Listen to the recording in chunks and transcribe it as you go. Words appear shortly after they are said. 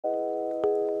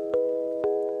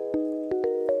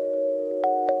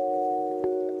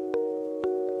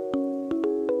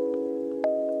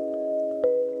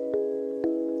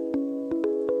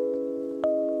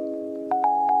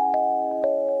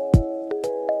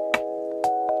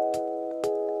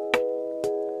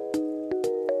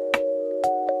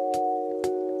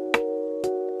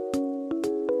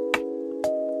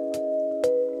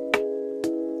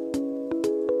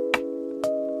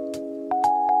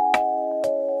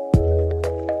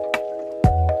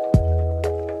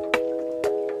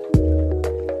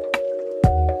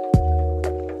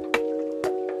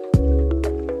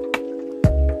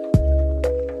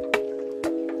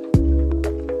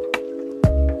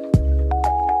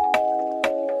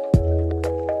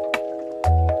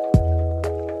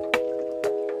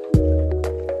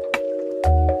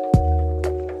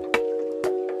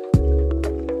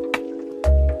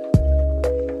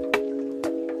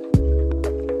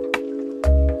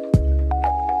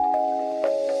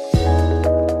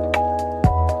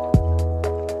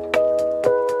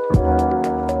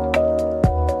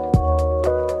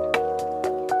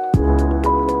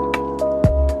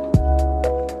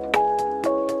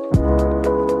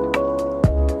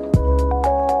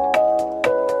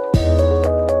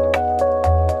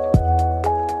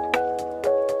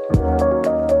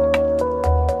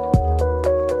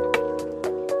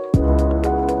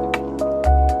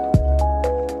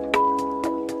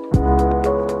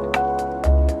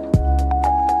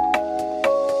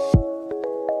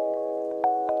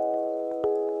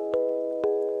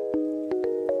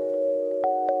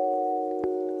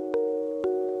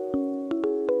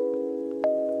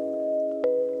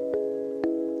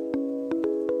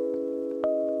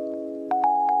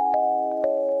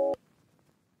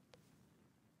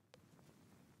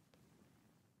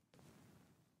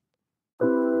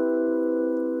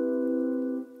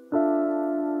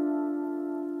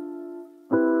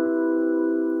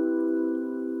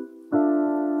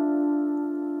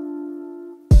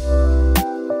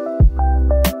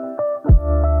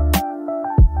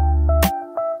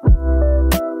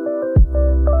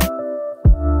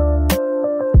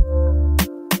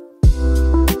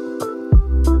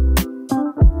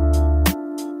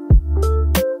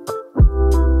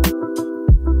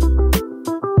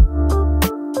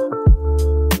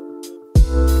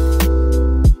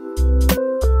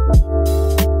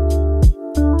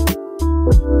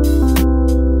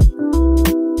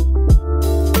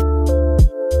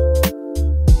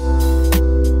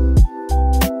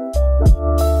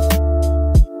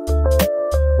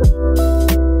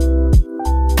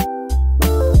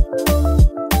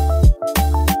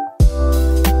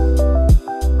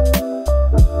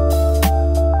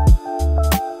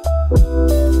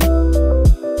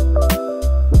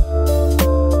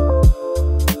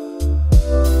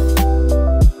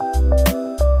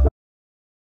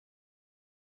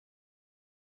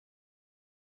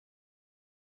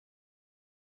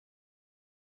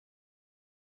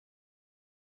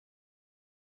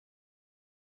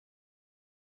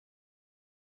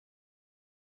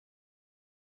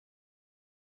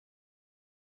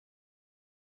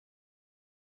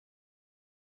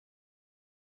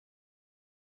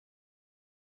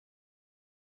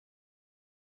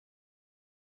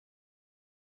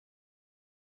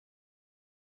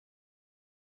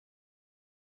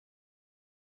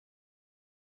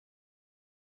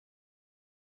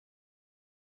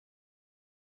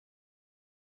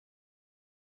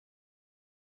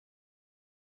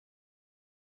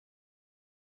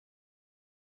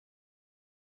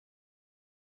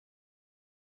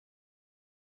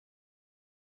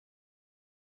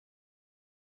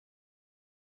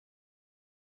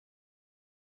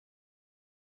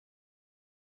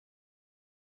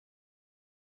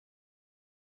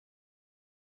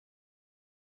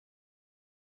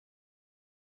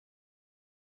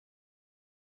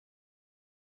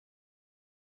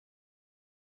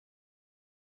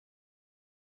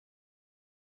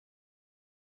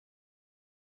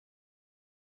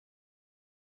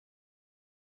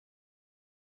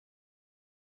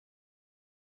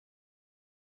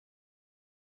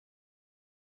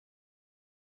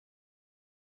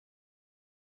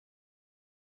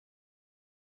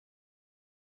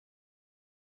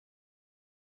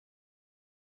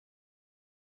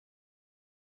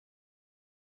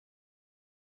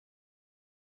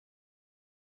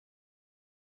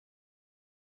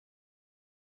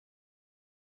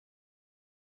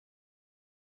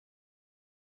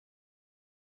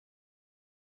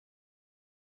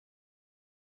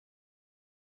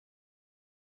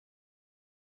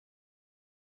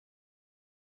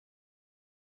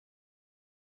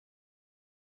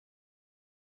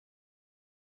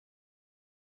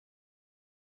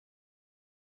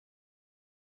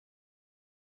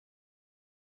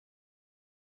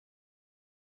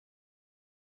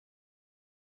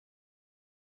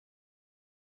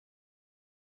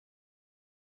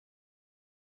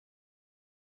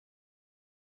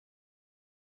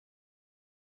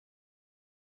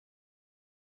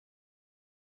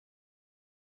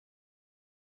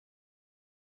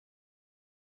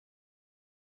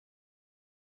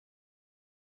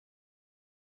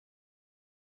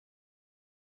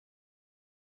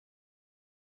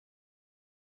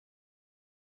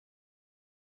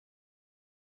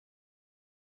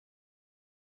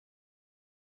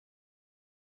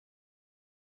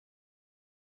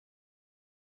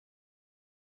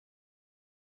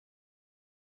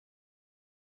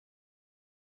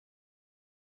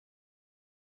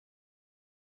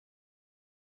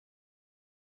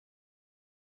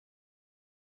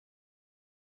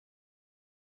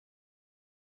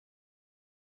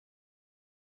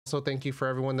Also, thank you for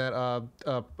everyone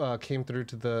that came through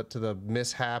to the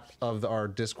mishap of our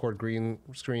Discord green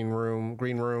room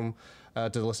to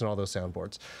listen to all those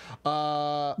soundboards.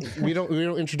 We don't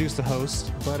introduce the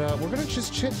host, but we're gonna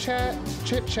just chit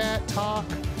chat, talk.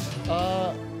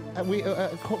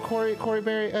 Corey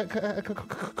Berry,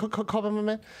 Kobe my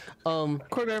man.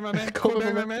 Corey Berry my man. Corey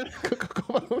Berry my man.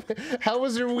 How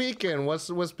was your weekend?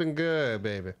 What's been good,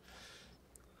 baby?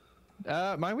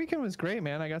 My weekend was great,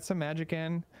 man. I got some Magic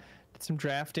in, did some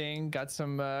drafting, got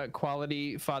some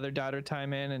quality father-daughter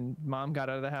time in, and mom got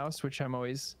out of the house, which I'm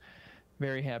always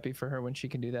very happy for her when she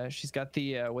can do that. She's got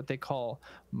the what they call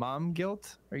mom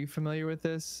guilt. Are you familiar with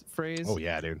this phrase? Oh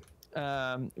yeah, dude.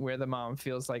 Where the mom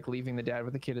feels like leaving the dad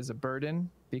with the kid is a burden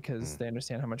because they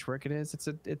understand how much work it is.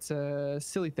 It's a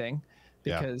silly thing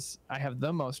because I have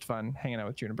the most fun hanging out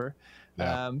with Juniper.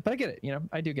 But I get it,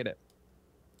 I do get it.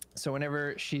 So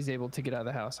whenever she's able to get out of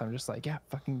the house, I'm just like, yeah,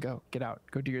 fucking go, get out,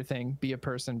 go do your thing, be a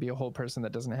person, be a whole person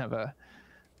that doesn't have a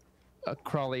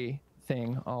crawly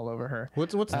thing all over her.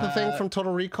 What's the thing from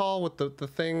Total Recall with the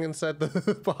thing inside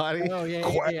the body? Oh yeah.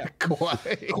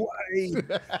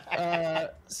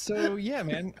 So yeah,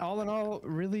 man, all in all,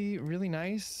 really, really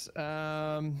nice.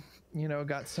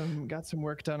 Got some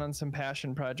work done on some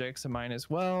passion projects of mine as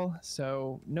well.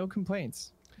 So no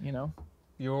complaints,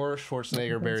 Your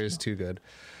Schwarzenegger berry is too good.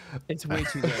 It's way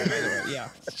too good. By the way. Yeah.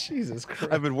 Jesus Christ.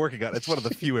 I've been working on it. It's one of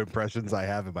the few impressions I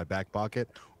have in my back pocket.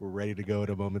 We're ready to go at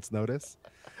a moment's notice.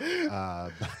 How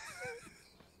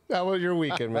about your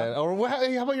weekend, man? Or how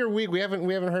about your week? We haven't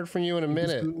heard from you in a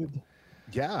minute.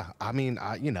 Yeah, I mean,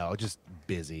 just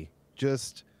busy.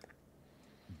 Just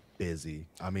busy.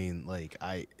 I mean, like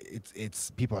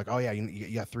it's people are like, oh yeah,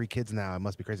 you got 3 kids now. It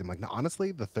must be crazy. I'm like, no,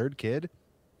 honestly, the 3rd kid,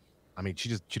 I mean, she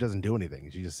doesn't do anything.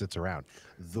 She just sits around.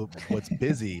 What's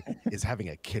busy is having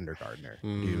a kindergartner,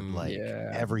 dude. Like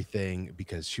everything,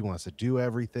 because she wants to do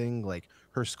everything. Like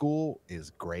her school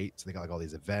is great, so they got like all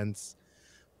these events,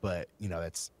 but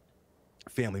that's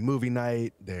family movie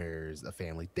night. There's a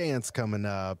family dance coming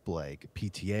up, like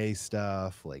PTA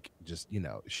stuff, like just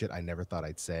shit I never thought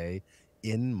I'd say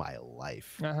in my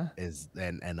life.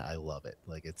 And I love it.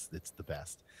 Like it's the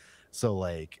best. So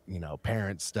like,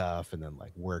 parent stuff and then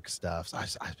like work stuff. So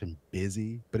I've been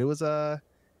busy, but it was a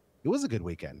good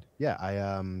weekend. Yeah.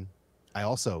 I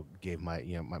also gave my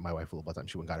wife a little bit of time.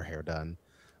 She went and got her hair done.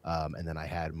 And then I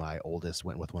had my oldest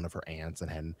went with one of her aunts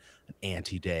and had an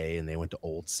auntie day, and they went to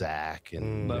Old Sac,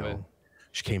 and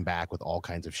she came back with all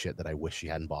kinds of shit that I wish she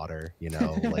hadn't bought her.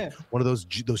 Like one of those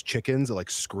chickens that like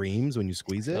screams when you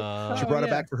squeeze it. She brought it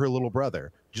back for her little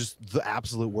brother. Just the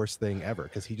absolute worst thing ever,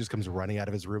 because he just comes running out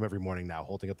of his room every morning now,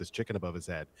 holding up this chicken above his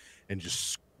head, and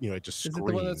just it just screams. Is it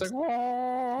the one that's like,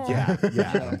 whoa? Yeah.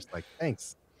 And I'm just like,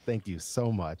 thanks. Thank you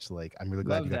so much. Like, I'm really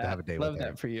glad you got to have a day with her. Love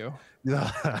that for you.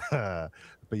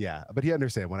 But yeah, but he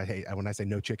understands when I say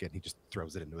no chicken, he just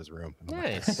throws it into his room.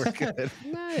 Nice. Like, we're good.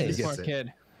 Nice. Smart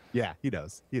kid. Yeah, he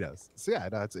knows. So yeah,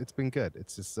 no, it's been good.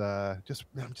 It's just I'm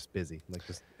just busy, like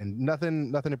and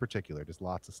nothing in particular, just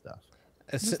lots of stuff.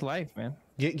 It's just life, man.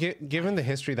 Given the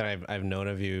history that I've known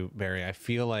of you, Barry, I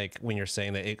feel like when you're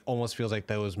saying that, it almost feels like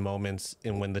those moments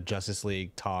in when the Justice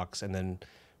League talks and then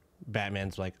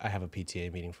Batman's like, I have a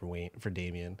PTA meeting for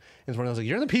Damian. And it's one of those like,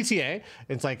 you're in the PTA.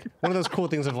 It's like one of those cool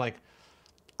things of like,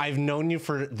 I've known you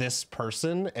for this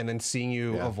person, and then seeing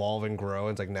you evolve and grow.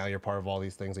 And it's like, now you're part of all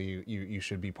these things that you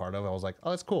should be part of. I was like,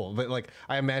 oh, that's cool. But like,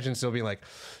 I imagine still being like,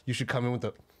 you should come in with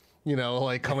the,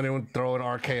 like coming in and throwing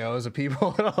RKOs at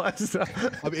people and all that stuff.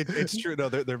 I mean, it's true. No,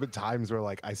 there have been times where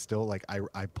like I still like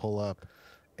I pull up,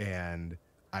 and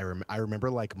I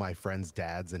remember like my friends'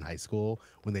 dads in high school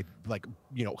when they like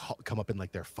come up in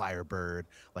like their Firebird,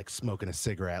 like smoking a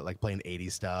cigarette, like playing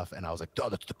 80s stuff, and I was like, oh,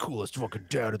 that's the coolest fucking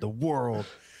dad in the world.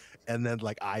 And then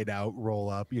like I now roll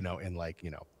up, in like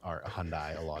our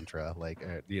Hyundai Elantra, like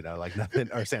like nothing,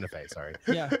 or Santa Fe, sorry.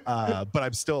 Yeah. But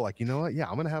I'm still like, you know what? Yeah,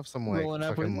 I'm gonna have some like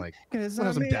fucking like have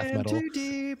some death metal. Too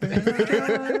deep no,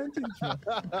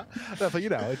 but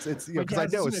it's because I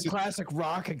know it's classic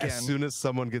rock again. As soon as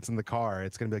someone gets in the car,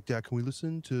 it's gonna be like, Dad, can we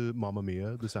listen to Mamma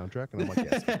Mia, the soundtrack? And I'm like,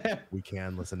 yes, we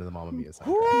can listen to the Mamma Mia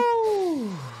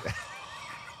soundtrack.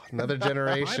 Another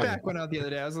generation. My back went out the other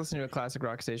day. I was listening to a classic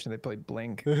rock station. They played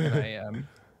Blink, and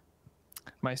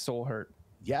my soul hurt.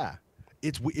 Yeah,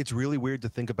 it's really weird to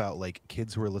think about like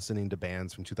kids who are listening to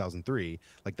bands from 2003.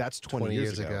 Like that's 20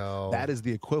 years ago. That is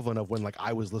the equivalent of when like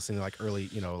I was listening to like early,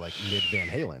 like mid Van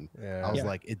Halen. Yeah. I was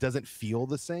like, it doesn't feel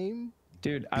the same.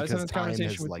 Dude, I was having this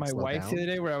conversation with my wife the other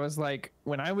day where I was like,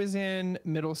 when I was in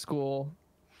middle school,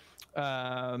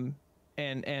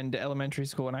 and elementary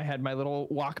school, and I had my little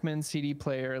Walkman CD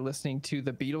player listening to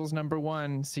the Beatles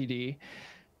 #1 CD.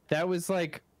 that was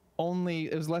like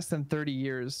it was less than 30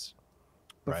 years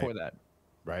before that.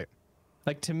 Right.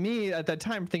 Like, to me at that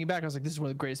time, thinking back, I was like, this is one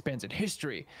of the greatest bands in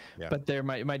history. Yeah. But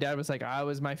my dad was like, I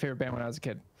was my favorite band when I was a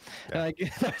kid. Yeah. And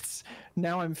like,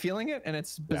 now I'm feeling it, and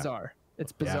it's bizarre.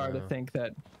 It's bizarre to think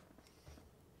that.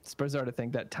 It's bizarre to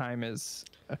think that time is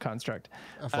a construct.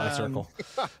 A flat circle.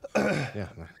 Yeah.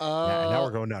 Now we're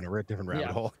going down a different rabbit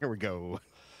hole. Here we go.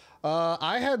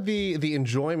 I had the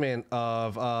enjoyment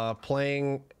of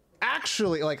playing.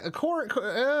 Actually, like Corey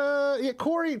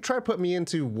tried to put me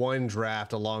into one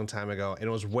draft a long time ago, and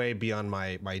it was way beyond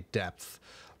my depth.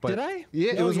 But did I?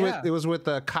 Yeah, it was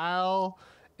with Kyle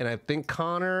and I think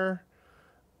Connor.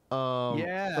 It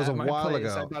was a while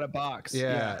ago. I bought a box.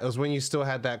 Yeah, it was when you still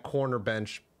had that corner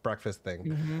bench breakfast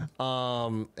thing.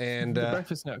 And the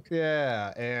breakfast nook.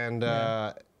 Yeah, and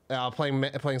I was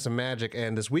playing some Magic,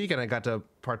 and this weekend I got to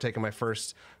partake in my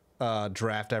first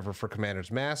draft ever for Commander's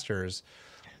Masters.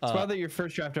 It's wild that your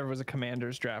first draft ever was a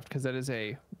Commander's draft, because that is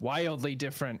a wildly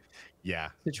different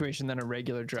situation than a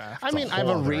regular draft. I mean, I've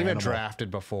arena drafted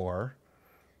before.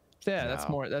 Yeah, that's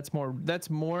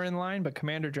more in line. But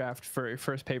Commander draft for your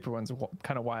first paper one's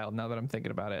kind of wild. Now that I'm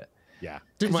thinking about it. Yeah,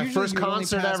 dude, my first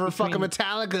concert ever, fucking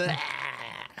Metallica.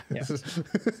 Yeah.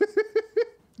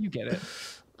 You get it.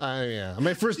 Yeah.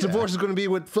 My first divorce is going to be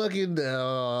with fucking one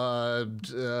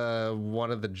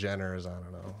of the Jenners. I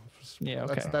don't know. Yeah,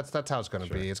 okay. That's how it's going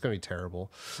to be. It's going to be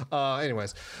terrible.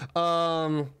 Anyways,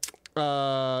 and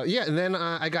then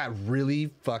I got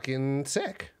really fucking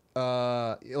sick.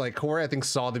 Like Corey, I think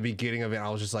saw the beginning of it. I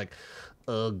was just like,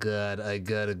 oh god, I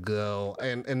gotta go.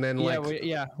 And then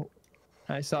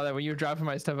I saw that when you were dropping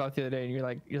my stuff off the other day, and you're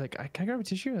like, can I grab a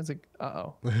tissue? I was like,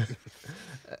 uh-oh.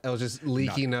 I was just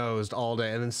leaky nosed all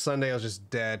day, and then Sunday I was just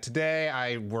dead. Today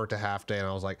I worked a half day, and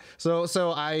I was like, so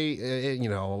I,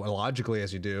 logically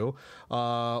as you do,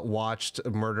 watched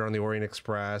Murder on the Orient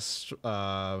Express,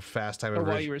 Fast Time.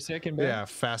 While you were sick in bed? Yeah,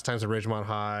 Fast Times at Ridgemont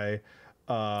High.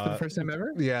 For the first time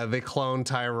ever? Yeah, they cloned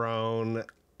Tyrone,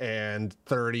 and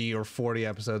 30 or 40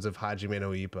 episodes of Hajime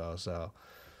no Ippo. So,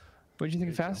 what did you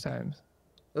think of Fast Times?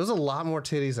 It was a lot more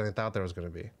titties than I thought there was going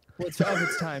to be. Well, it's of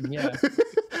its time, yeah.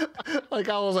 Like,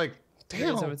 I was like,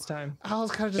 damn. It's of its time. I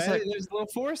was kind of just like... There's a little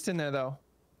Forrest in there, though.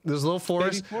 There's a little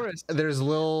Forrest. There's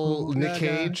little Nick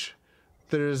Cage.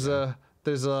 There's a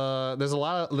lot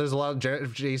of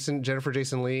Jennifer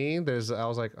Jason Leigh. I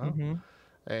was like, oh.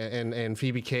 And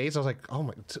Phoebe Cates. I was like, oh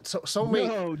my, so many.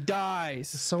 No, dies.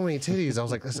 So many titties. I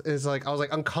was like, I was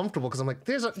like uncomfortable, because I'm like,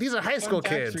 these are high school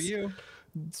kids. For you.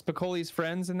 Spicoli's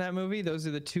friends in that movie, those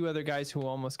are the two other guys who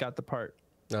almost got the part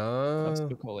of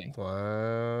Spicoli.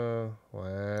 Wow.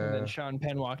 And then Sean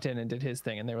Penn walked in and did his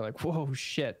thing, and they were like, whoa,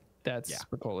 shit, that's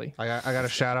Spicoli. I got a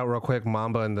shout out real quick.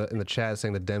 Mamba in the chat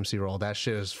saying the Dempsey roll. That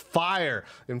shit is fire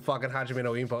in fucking Hajime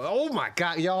no Ippo. Oh my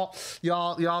god,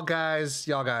 y'all guys.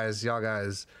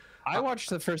 I watched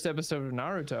the first episode of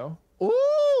Naruto.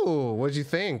 Ooh, what'd you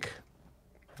think?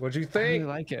 I really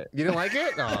like it. You didn't like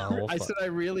it? Oh, well, I said I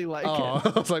really like it.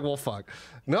 I was like, well, fuck.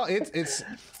 No, it's.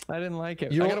 I didn't like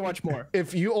it. I gotta watch more.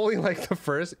 If you only like the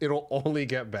first, it'll only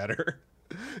get better,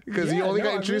 because you only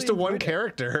got introduced to one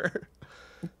character.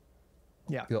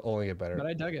 Yeah, you'll only get better. But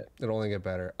I dug it. It'll only get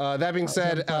better. That being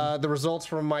said, the results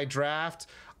from my draft,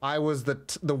 I was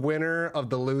the winner of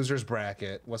the losers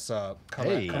bracket. What's up? Come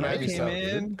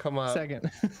up. Second.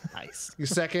 Nice. You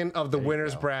second of the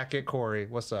winners bracket, Corey.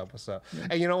 What's up? Yeah.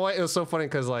 And you know what? It was so funny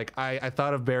because like I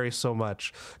thought of Barry so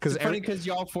much. It's funny because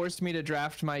y'all forced me to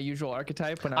draft my usual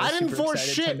archetype when I was I didn't force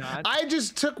shit. I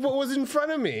just took what was in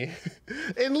front of me.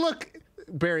 And look,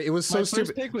 Barry, it was so stupid. My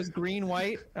first pick was green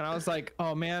white, and I was like,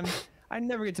 oh man, I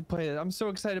never get to play it. I'm so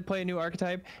excited to play a new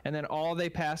archetype, and then all they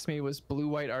passed me was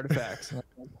blue-white artifacts.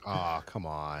 Oh, come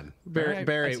on, Barry.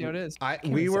 I see what it is.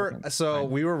 We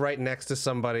were right next to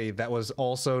somebody that was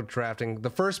also drafting. The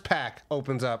first pack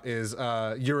opens up is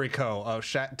Yuriko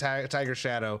of Tiger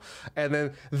Shadow, and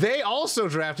then they also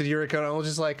drafted Yuriko. And I was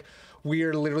just like, we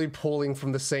are literally pulling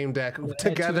from the same deck.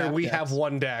 Together, we have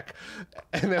one deck,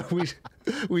 and then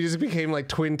we just became like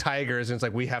twin tigers, and it's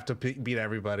like we have to beat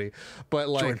everybody. But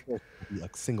like a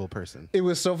single person. It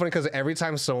was so funny because every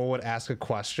time someone would ask a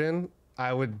question,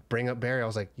 I would bring up Barry. I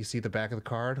was like, you see the back of the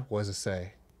card? What does it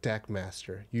say? Deck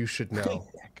master. You should know.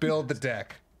 Build the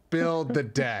deck. Build the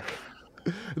deck.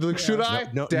 Like, should I?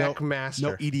 Deck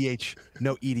master.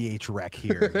 No EDH rec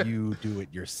here. You do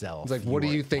it yourself. It's like, what are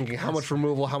you thinking? How much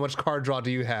removal? How much card draw do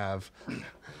you have?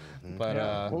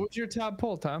 But what was your top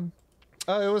pull, Tom?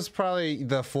 It was probably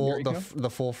the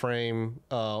full frame,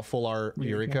 full art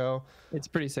Yuriko. It's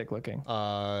pretty sick looking.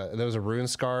 There was a Rune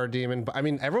Scar demon, but I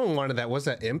mean, everyone wanted that. Was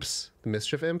that Imps? The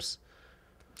Mischief Imps?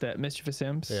 that Mischievous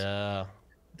Imps. Yeah.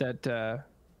 That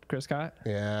Chris got.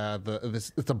 Yeah.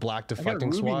 It's a black I got a deflecting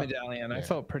ruby SWAT. medallion. I Yeah.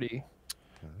 felt pretty.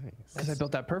 Because I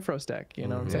built that Perfros deck, you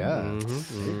know what I'm saying?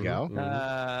 Yeah, there you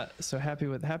go. So happy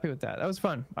with that. That was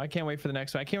fun. I can't wait for the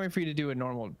next one. I can't wait for you to do a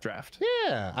normal draft.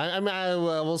 Yeah, I mean,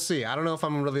 we'll see. I don't know if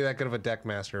I'm really that good of a deck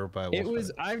master, but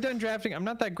I've done drafting. I'm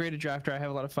not that great a drafter. I have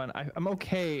a lot of fun. I'm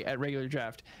okay at regular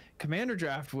draft. Commander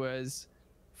draft was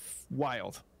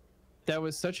wild. That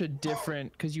was such a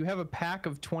different, because you have a pack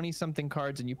of 20 something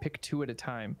cards and you pick 2 at a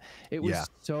time. It was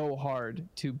so hard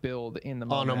to build in the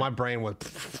moment. Oh no, my brain was.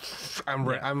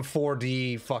 I'm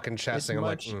 4D fucking chessing.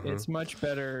 It's much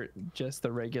better just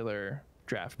the regular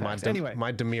draft. Anyway,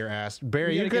 my Demir asked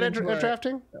Barry, you good at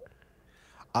drafting?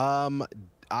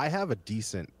 I have a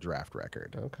decent draft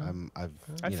record. Okay.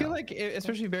 I feel like,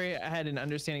 especially Barry had an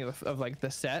understanding of like the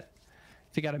set.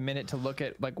 If you got a minute to look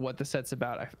at like what the set's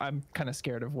about, I'm kind of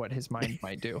scared of what his mind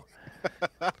might do.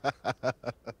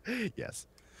 Yes.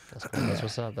 That's cool.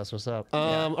 That's what's up.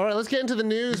 All right, let's get into the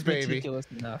news, baby. Ridiculous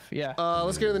enough. Yeah.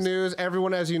 Let's get into the news.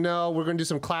 Everyone, as you know, we're going to do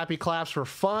some clappy claps for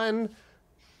fun.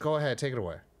 Go ahead, take it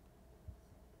away.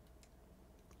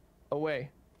 Away.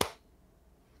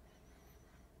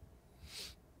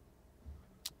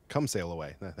 Come sail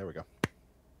away. There we go.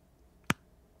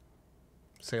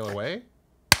 Sail away?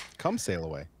 Come sail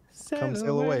away. Come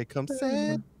sail away. Come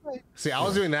sail away. See, I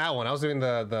was doing that one. I was doing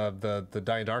the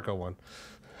Donnie Darko one.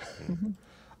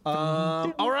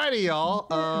 Alrighty, y'all.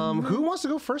 Who wants to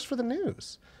go first for the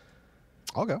news?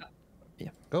 I'll go. Yeah.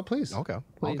 Go, please. I'll go.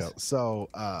 Please. I'll go. So,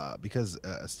 because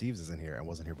Steve's isn't here and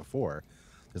wasn't here before,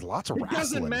 there's lots of wrestling. It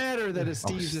doesn't matter that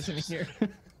Steve's isn't here.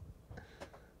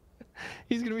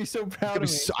 He's gonna be so proud of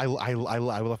me. I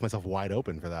left myself wide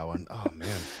open for that one. Oh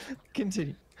man.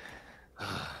 Continue.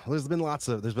 There's been lots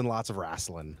of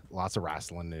wrestling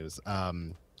news.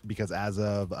 Because as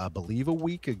of I believe a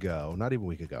week ago, not even a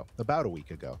week ago, about a week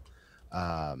ago,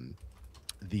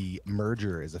 the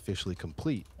merger is officially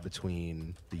complete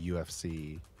between the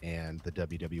UFC and the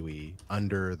WWE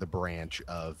under the branch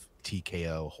of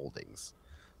TKO Holdings.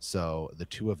 So the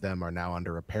two of them are now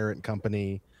under a parent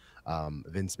company.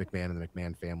 Vince McMahon and the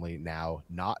McMahon family now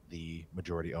not the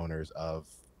majority owners of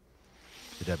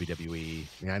the WWE.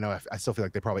 I mean, I know I still feel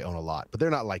like they probably own a lot, but they're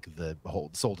not like the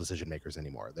whole sole decision makers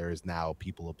anymore. There is now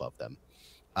people above them.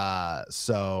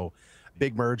 So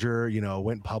big merger,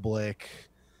 went public,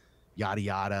 yada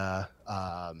yada.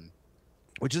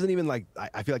 Which isn't even like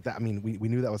I feel like that. I mean, we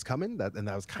knew that was coming, and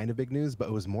that was kind of big news, but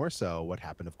it was more so what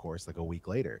happened, of course, like a week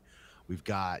later. We've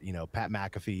got Pat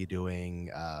McAfee doing.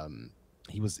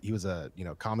 He was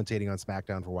commentating on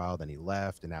SmackDown for a while, then he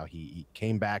left, and now he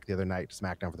came back the other night to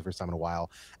SmackDown for the first time in a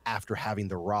while after having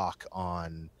The Rock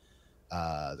on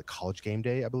the College Game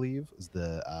Day, I believe, was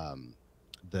the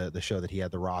show that he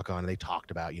had The Rock on, and they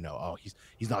talked about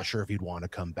he's not sure if he'd want to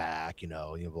come back,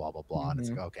 blah blah blah, and it's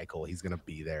like, okay, cool, he's gonna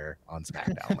be there on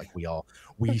SmackDown. Like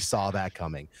we saw that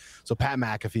coming. So Pat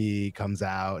McAfee comes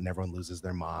out and everyone loses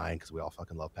their mind because we all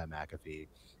fucking love Pat McAfee.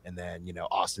 And then,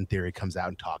 Austin Theory comes out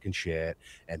and talking shit,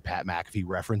 and Pat McAfee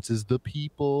references the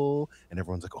people, and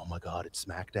everyone's like, oh my God, it's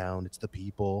SmackDown, it's the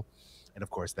people. And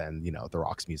of course, then, The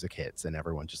Rock's music hits and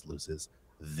everyone just loses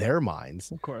their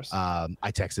minds. Of course. I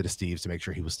texted to Steve to make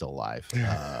sure he was still alive.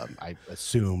 I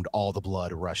assumed all the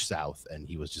blood rushed south and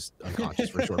he was just unconscious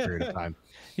for a short period of time.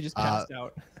 He just passed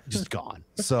out. Just gone.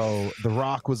 So The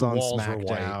Rock was on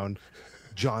SmackDown.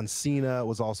 John Cena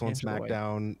was also on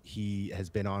SmackDown. He's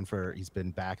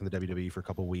been back in the WWE for a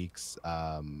couple weeks,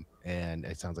 and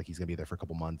it sounds like he's gonna be there for a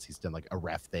couple months. He's done like a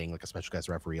ref thing, like a special guest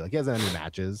referee. Like he hasn't had any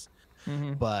matches,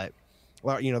 but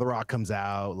The Rock comes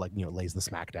out, lays the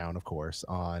SmackDown, of course,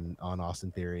 on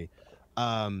Austin Theory.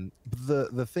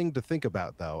 The thing to think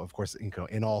about, though, of course,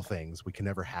 in all things, we can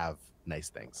never have nice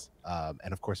things,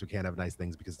 and of course, we can't have nice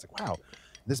things because it's like, wow,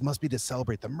 this must be to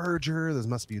celebrate the merger. This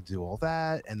must be to do all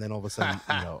that. And then all of a sudden,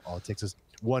 all it takes is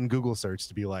one Google search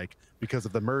to be like, because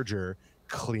of the merger,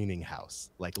 cleaning house,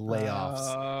 like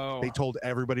layoffs. Oh. They told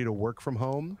everybody to work from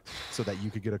home so that you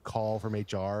could get a call from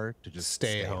HR to just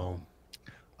stay home.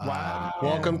 Wow.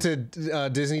 Welcome to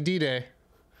Disney D-Day.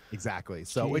 Exactly.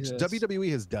 So which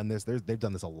WWE has done this. They've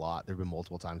done this a lot. There have been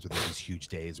multiple times where there's these huge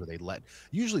days where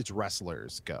usually it's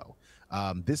wrestlers go.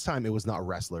 This time it was not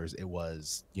wrestlers. It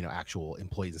was, actual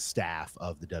employees and staff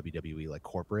of the WWE, like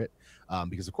corporate.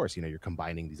 Because of course, you're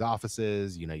combining these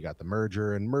offices, you got the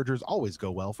merger, and mergers always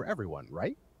go well for everyone,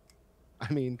 right?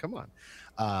 I mean, come on.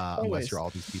 Unless you're all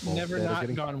these people. Never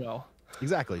not gone well.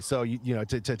 Exactly. So,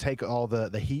 to take all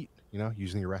the heat,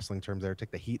 using your wrestling terms there,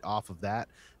 take the heat off of that.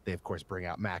 They, of course, bring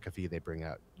out McAfee. They bring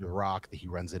out The Rock. He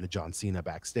runs into John Cena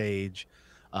backstage.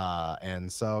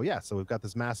 And so yeah, so we've got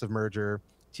this massive merger,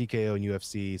 TKO and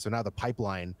UFC. So now the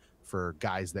pipeline for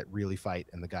guys that really fight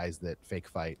and the guys that fake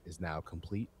fight is now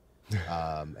complete.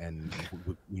 And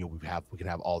we can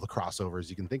have all the crossovers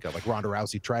you can think of. Like Ronda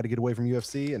Rousey tried to get away from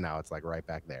UFC, and now it's like right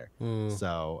back there.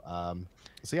 So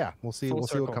yeah, we'll see. We'll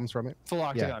see what comes from it. Full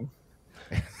octagon.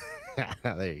 Yeah.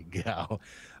 There you go.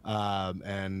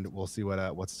 And we'll see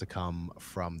what's to come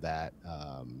from that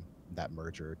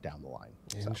merger down the line.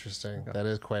 Interesting. So, that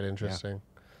is quite interesting.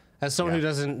 Yeah. As someone who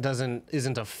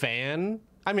isn't a fan,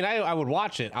 I mean, I would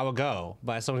watch it, I would go,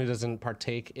 but as someone who doesn't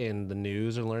partake in the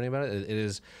news or learning about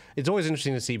it, it's always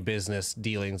interesting to see business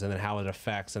dealings and then how it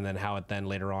affects, and then how it then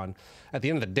later on, at the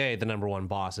end of the day, the number one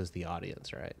boss is the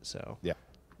audience, right? So yeah.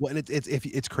 Well, and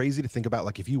it's crazy to think about,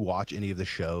 like, if you watch any of the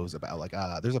shows about, like,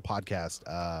 there's a podcast,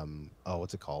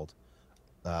 what's it called?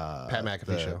 Pat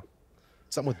McAfee show.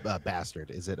 Something with Bastard.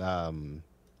 Is it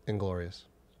Inglorious?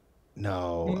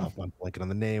 No, I'm blanking on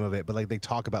the name of it, but like they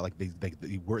talk about like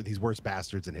these worst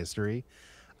bastards in history,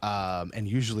 and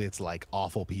usually it's like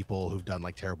awful people who've done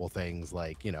like terrible things,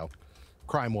 like, you know,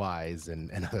 crime wise and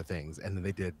other things. And then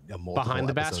they did a multiple Behind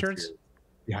the Bastards. Series.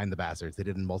 Behind the Bastards. They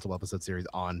did a multiple episode series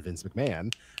on Vince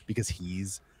McMahon because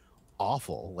he's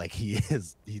awful. Like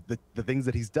the things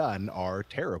that he's done are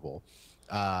terrible.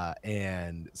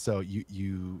 And so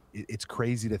it's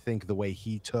crazy to think the way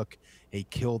he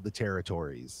killed the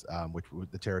territories, which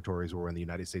the territories were when the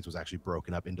United States was actually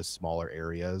broken up into smaller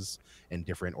areas, and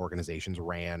different organizations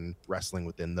ran wrestling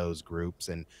within those groups,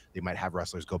 and they might have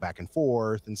wrestlers go back and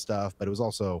forth and stuff. But it was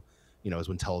also, you know, it was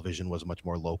when television was much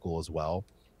more local as well.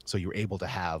 So you were able to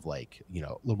have, like, you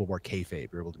know, a little bit more kayfabe. You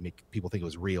were able to make people think it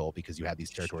was real because you had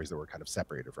these territories that were kind of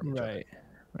separated from each other.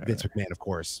 Vince McMahon, of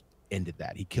course, ended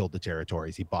that. He killed the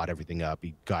territories. He bought everything up.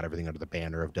 He got everything under the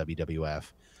banner of WWF,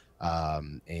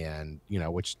 and, you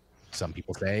know, which some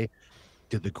people say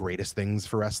did the greatest things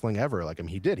for wrestling ever. Like, I mean,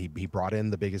 he did. He brought in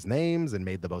the biggest names and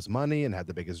made the most money and had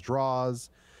the biggest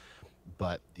draws,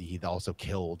 but he also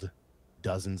killed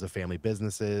dozens of family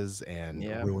businesses and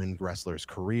ruined wrestlers'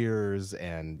 careers.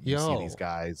 And you see these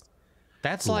guys.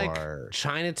 That's like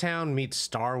Chinatown meets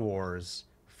Star Wars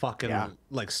fucking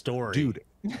like story. Dude,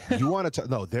 you want to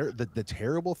no, they're the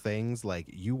terrible things. Like,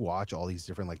 you watch all these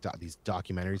different, like, these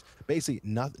documentaries. Basically,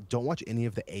 don't watch any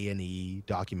of the A&E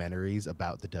documentaries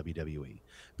about the WWE,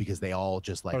 because they all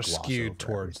just like are skewed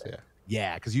towards everything.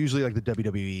 Yeah, because usually, like, the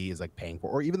WWE is like paying for,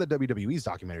 or even the WWE's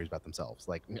documentaries about themselves.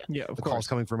 Like, of the course. Calls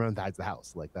coming from inside the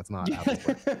house. Like, that's not how it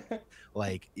works.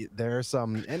 Like, there are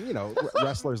some, and, you know,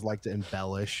 wrestlers like to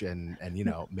embellish and you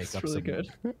know, make up really some.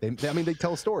 Good. I mean, they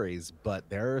tell stories, but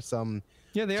there are some.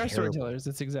 Yeah, they are storytellers.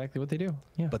 That's exactly what they do.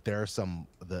 Yeah. But there are some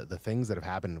the things that have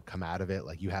happened come out of it.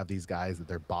 Like, you have these guys that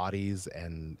their bodies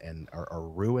and are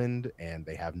ruined, and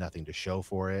they have nothing to show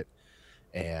for it.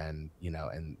 And, you know,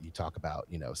 and you talk about,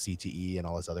 you know, CTE and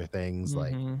all these other things.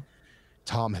 Like,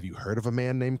 Tom, have you heard of a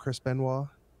man named Chris Benoit?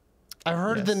 I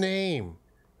heard the name.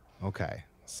 Okay,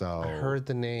 so I heard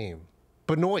the name.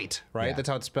 Benoit, right? Yeah. That's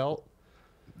how it's spelled.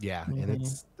 Yeah, and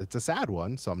it's a sad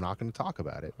one, so I'm not going to talk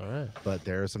about it. All right. But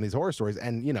there are some of these horror stories,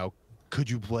 and, you know, could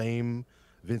you blame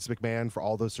Vince McMahon for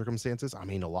all those circumstances? I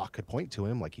mean, a lot could point to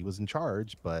him, like he was in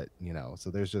charge, but, you know, so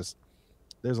there's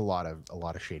a lot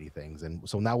of shady things. And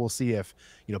so now we'll see if,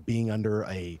 you know, being under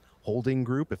a holding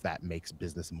group, if that makes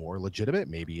business more legitimate.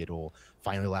 Maybe it'll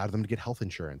finally allow them to get health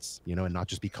insurance, you know, and not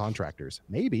just be contractors.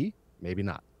 Maybe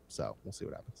not. So we'll see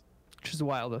what happens. Which is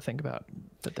wild to think about.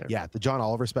 The John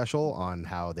Oliver special on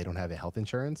how they don't have a health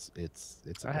insurance.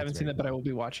 I haven't seen that, but I will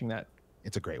be watching that.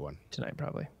 It's a great one tonight,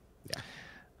 probably.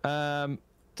 Yeah.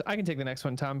 I can take the next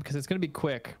one, Tom, because it's going to be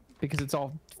quick, because it's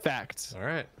all facts. All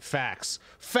right. Facts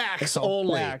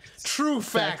only. Facts. True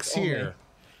facts here. Only.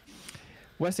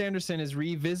 Wes Anderson is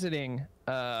revisiting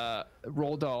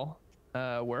Roald Dahl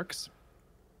works.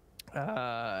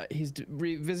 He's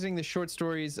revisiting the short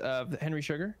stories of Henry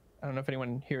Sugar. I don't know if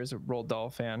anyone here is a Roald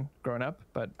Dahl fan growing up,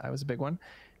 but I was a big one,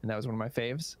 and that was one of my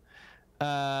faves.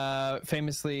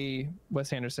 Famously,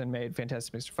 Wes Anderson made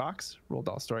Fantastic Mr. Fox, Roald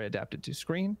Dahl story adapted to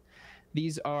screen.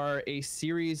 These are a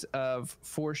series of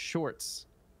 4 shorts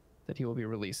that he will be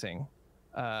releasing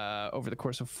over the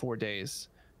course of 4 days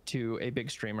to a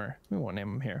big streamer. We won't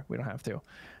name him here. We don't have to.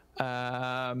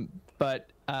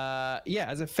 Yeah,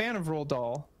 as a fan of Roald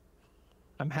Dahl,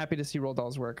 I'm happy to see Roald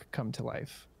Dahl's work come to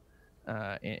life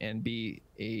and be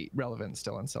relevant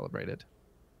still and celebrated.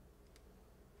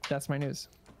 That's my news.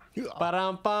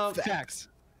 Ba-dum-bum. Facts.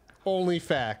 Only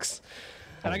facts.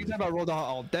 And I can talk about Roald Dahl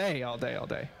all day.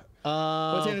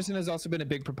 Wes Anderson has also been a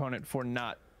big proponent for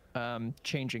not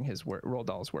changing his Roald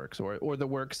Dahl's works or the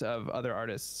works of other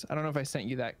artists. I don't know if I sent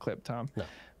you that clip, Tom. No.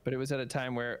 but it was at a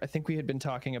time where I think we had been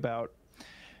talking about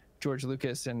George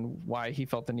Lucas and why he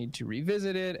felt the need to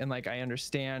revisit it. And like, I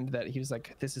understand that he was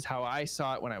like, this is how I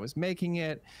saw it when I was making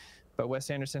it. But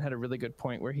Wes Anderson had a really good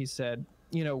point where he said,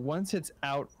 you know, once it's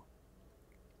out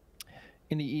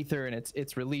in the ether and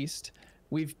it's released,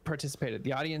 we've participated.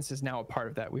 The audience is now a part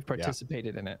of that. We've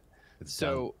participated in it.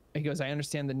 So he goes, I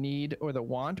understand the need or the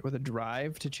want or the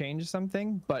drive to change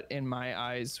something, but in my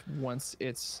eyes, once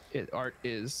art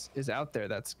is out there,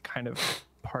 that's kind of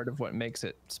part of what makes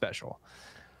it special.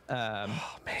 Man,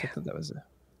 I thought that was a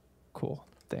cool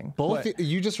thing.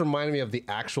 You just reminded me of the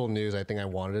actual news I think I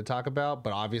wanted to talk about,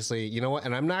 but obviously, you know what?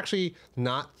 And I'm actually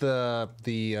not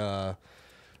the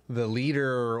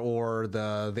leader or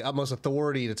the utmost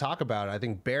authority to talk about it. I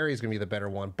think Barry's gonna be the better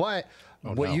one. But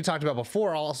you talked about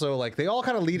before, also, like, they all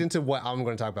kind of lead into what I'm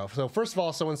going to talk about. So first of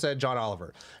all, someone said John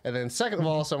Oliver, and then second of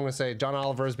all, someone going to say John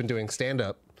Oliver has been doing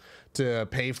stand-up to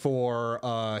pay for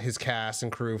his cast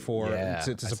and crew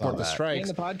to support the strikes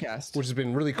and the podcast, which has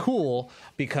been really cool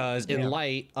because in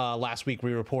light last week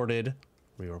we reported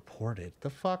the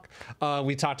fuck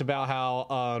we talked about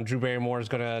how Drew Barrymore is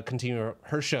going to continue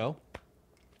her show.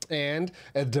 And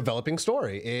a developing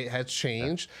story. It has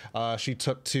changed. She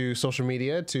took to social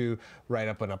media to write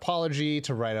up an apology,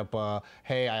 to write up,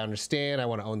 hey, I understand. I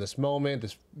want to own this moment,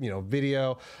 this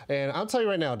video. And I'll tell you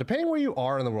right now, depending where you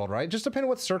are in the world, right? Just depending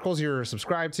what circles you're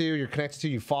subscribed to, you're connected to,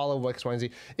 you follow X, Y, and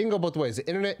Z. It can go both ways. The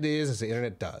internet is as the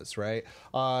internet does, right?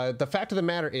 The fact of the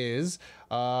matter is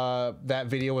that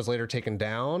video was later taken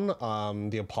down.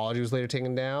 The apology was later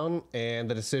taken down, and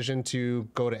the decision to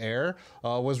go to air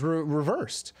was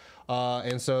reversed.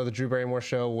 And so the Drew Barrymore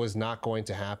show was not going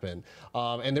to happen.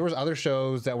 And there was other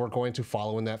shows that were going to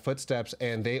follow in that footsteps,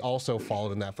 and they also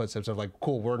followed in that footsteps of like,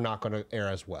 cool, we're not going to air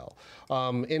as well.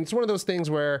 And it's one of those things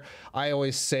where I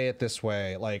always say it this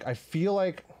way. Like, I feel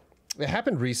like it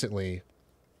happened recently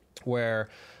where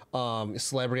a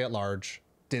celebrity at large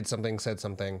did something, said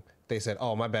something. They said,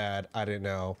 oh, my bad, I didn't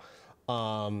know.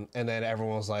 And then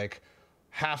everyone was like,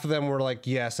 half of them were like,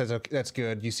 yes, that's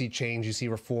good. You see change, you see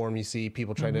reform, you see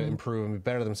people trying to improve and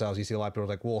better themselves. You see a lot of people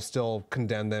like, we'll still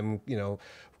condemn them,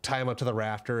 tie them up to the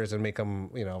rafters and make them,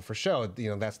 for show.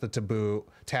 That's the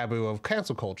taboo of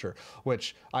cancel culture,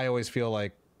 which I always feel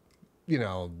like,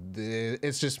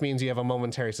 it just means you have a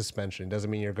momentary suspension. It doesn't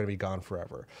mean you're going to be gone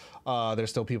forever. There's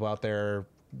still people out there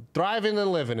thriving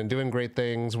and living and doing great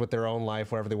things with their own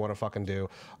life, whatever they want to fucking do,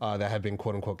 that have been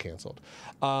quote unquote canceled.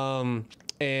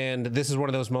 And this is one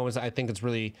of those moments that I think it's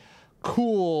really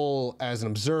cool as an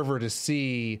observer to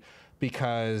see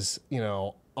because,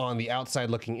 on the outside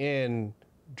looking in,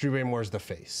 Drew Barrymore's the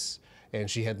face. And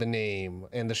she had the name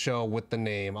and the show with the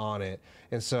name on it.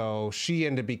 And so she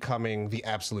ended up becoming the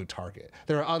absolute target.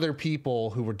 There are other people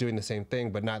who were doing the same thing,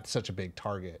 but not such a big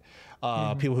target.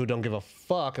 People who don't give a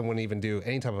fuck and wouldn't even do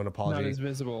any type of an apology. Not as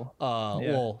visible.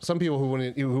 Well, some people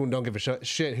who don't give a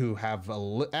shit, who have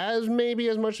maybe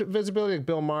as much visibility, like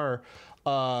Bill Maher,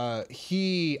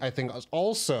 he, I think,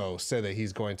 also said that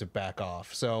he's going to back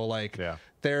off. So,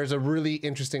 there's a really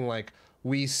interesting,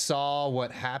 we saw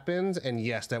what happened, and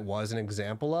yes, that was an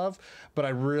example of, but I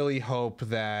really hope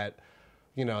that,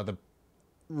 the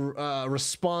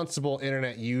responsible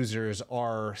internet users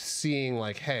are seeing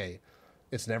hey,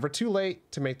 it's never too late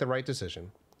to make the right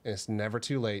decision, and it's never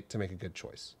too late to make a good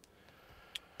choice.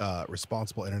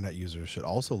 Responsible internet users should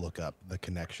also look up the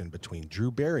connection between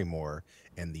Drew Barrymore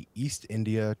and the East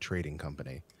India Trading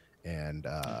Company. And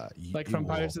from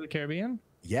Pirates of the Caribbean?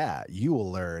 Yeah, you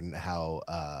will learn how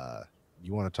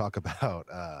you want to talk about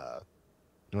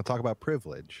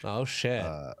privilege. Oh shit.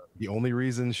 The only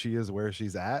reason she is where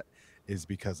she's at is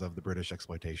because of the British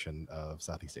exploitation of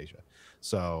Southeast Asia.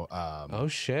 So oh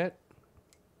shit.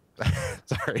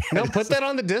 Sorry. No, put that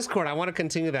on the Discord. I want to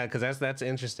continue that because that's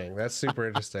interesting. That's super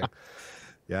interesting.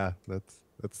 Yeah,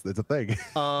 it's a thing.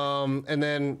 And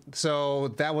then so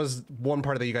that was one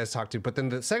part that you guys talked to, but then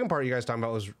the second part you guys talking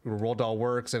about was Roald Dahl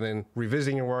works and then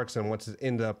revisiting your works and what's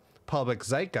in the public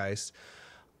zeitgeist.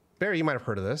 Barry, you might have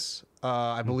heard of this.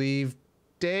 I believe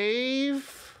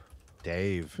Dave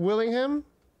Willingham.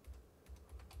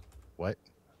 What?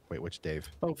 Wait, which Dave?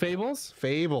 Oh, Fables.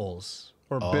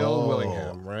 Or Bill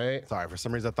Willingham, right? Sorry, for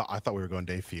some reason I thought we were going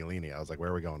Dave Fellini. I was like,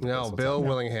 where are we going? No, Bill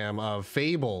Willingham of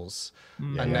Fables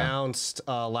announced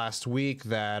last week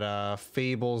that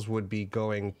Fables would be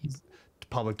going to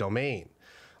public domain.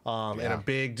 In a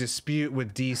big dispute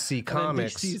with DC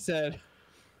Comics. DC said,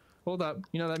 "Hold up,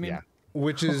 you know what I mean?" Yeah.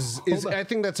 Which is I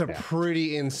think that's a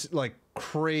pretty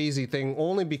crazy thing,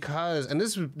 only because, and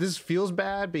this feels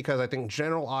bad because I think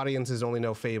general audiences only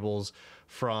know Fables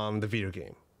from the video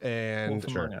game. And Wolf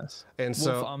Among Us. And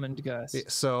Wolf Among Us.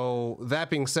 So that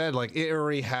being said, like it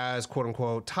already has quote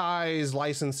unquote ties,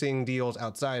 licensing deals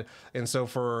outside, and so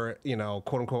for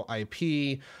quote unquote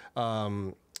IP,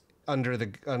 under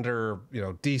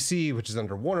DC, which is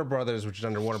under Warner Brothers, which is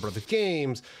under Warner Brothers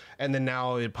Games, and then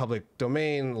now in public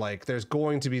domain, like there's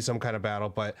going to be some kind of battle,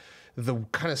 but the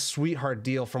kind of sweetheart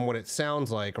deal from what it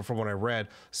sounds like, or from what I read,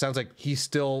 sounds like he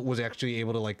still was actually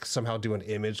able to like somehow do an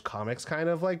Image Comics kind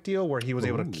of like deal where he was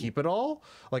able to keep it all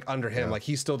like under him. Like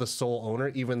he's still the sole owner,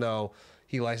 even though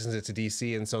he licensed it to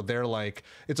DC. And so they're like,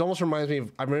 it almost reminds me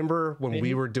of, I remember when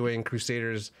we were doing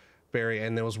Crusaders, Barry,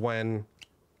 and there was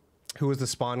who was the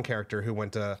Spawn character who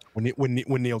went to when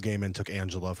Neil Gaiman took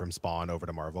Angela from Spawn over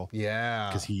to Marvel. Yeah,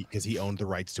 because he owned the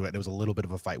rights to it. There was a little bit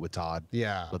of a fight with Todd.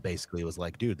 Yeah, but basically it was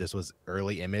like, dude, this was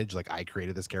early Image. Like I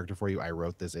created this character for you. I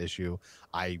wrote this issue.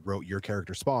 I wrote your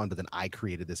character Spawn, but then I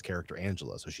created this character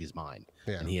Angela, so she's mine.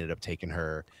 Yeah. And he ended up taking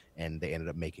her, and they ended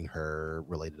up making her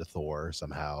related to Thor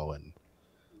somehow. And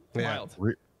wild.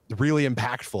 Really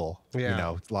impactful.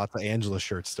 Lots of Angela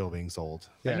shirts still being sold.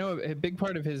 I know a big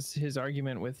part of his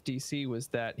argument with DC was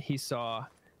that he saw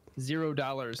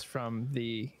 $0 from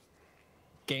the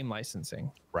game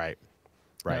licensing. Right.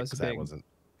 That was a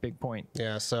big point.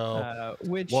 Yeah. So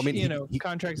which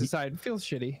contracts aside feels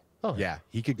shitty. Oh yeah,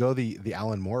 he could go the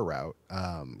Alan Moore route,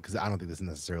 because I don't think this is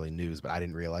necessarily news, but I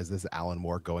didn't realize this. Alan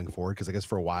Moore going forward, because I guess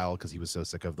for a while, because he was so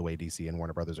sick of the way DC and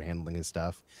Warner Brothers are handling his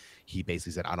stuff, he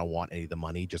basically said, I don't want any of the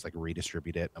money, just like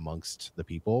redistribute it amongst the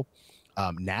people.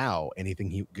 Now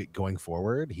anything going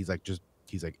forward, he's like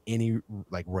any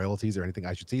like royalties or anything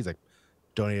I should see, he's like,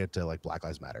 donate it to like Black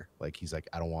Lives Matter. Like he's like,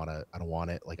 I don't want it.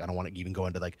 Like I don't want to even go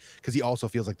into like, because he also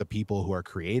feels like the people who are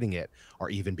creating it are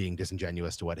even being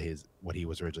disingenuous to what he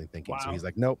was originally thinking. Wow. So he's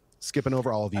like, nope, skipping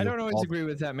over all of you. I don't always agree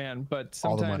with that man, but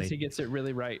sometimes he gets it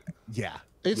really right. Yeah,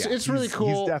 it's really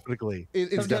cool. He's definitely.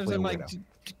 Sometimes I'm like,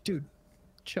 dude,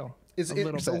 chill. It's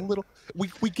a little.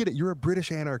 We get it. You're a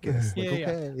British anarchist. Yeah, like,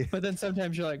 okay. Yeah. But then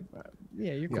sometimes you're like,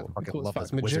 yeah, you're cool. I cool love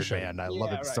this Wizard Man. I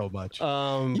love it so much.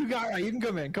 You got right. You can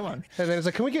come in. Come on. And then it's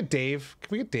like, can we get Dave? Can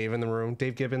we get Dave in the room?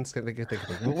 Dave Gibbons.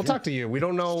 We'll talk to you. We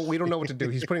don't know what to do.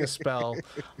 He's putting a spell.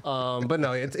 But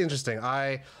no, it's interesting.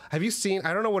 Have you seen?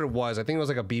 I don't know what it was. I think it was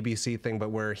like a BBC thing, but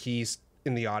where he's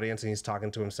in the audience and he's talking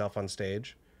to himself on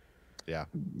stage. Yeah.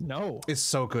 No. It's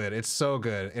so good. It's so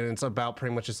good, and it's about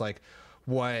pretty much just like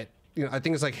what. I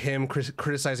think it's like him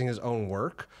criticizing his own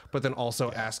work, but then also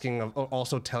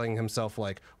also telling himself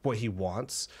like what he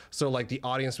wants. So like the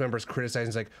audience members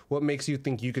criticizing, like, what makes you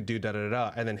think you could do da da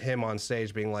da, and then him on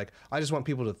stage being like, I just want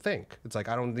people to think. It's like,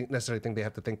 I don't necessarily think they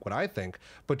have to think what I think,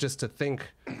 but just to think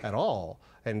at all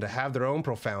and to have their own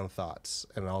profound thoughts.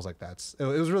 And I was like, it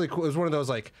was really cool. It was one of those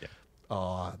like. Yeah.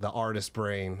 The artist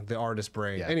brain.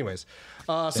 Yeah. Anyways,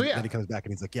 then he comes back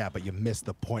and he's like, yeah, but you missed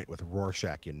the point with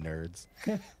Rorschach, you nerds.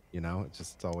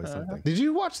 It's always something. Did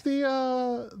you watch the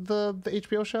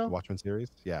HBO show? Watchmen series?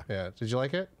 Yeah. Yeah. Did you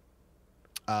like it?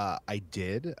 I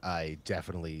did. I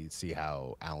definitely see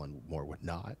how Alan Moore would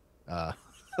not.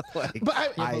 But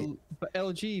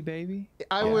LG baby.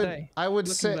 I would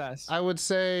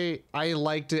say I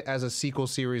liked it as a sequel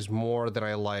series more than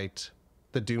I liked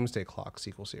the Doomsday Clock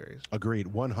sequel series. Agreed,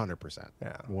 100%.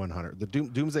 Yeah, 100. The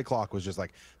Doomsday Clock was just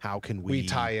like, how can we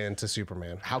tie into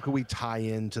Superman? How can we tie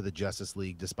into the Justice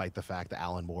League, despite the fact that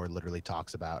Alan Moore literally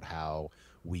talks about how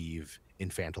we've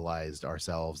infantilized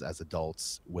ourselves as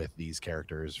adults with these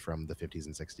characters from the 50s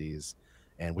and 60s,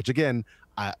 and which again,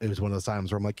 it was one of those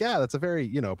times where I'm like, yeah, that's a very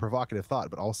provocative thought,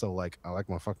 but also like, I like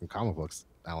my fucking comic books.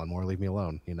 Alan Moore, leave me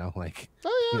alone. Like,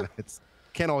 oh yeah, it's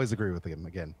can't always agree with him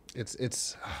again.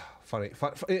 It's funny,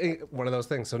 one of those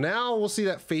things. So now we'll see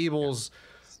that Fables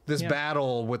this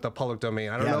battle with the public domain.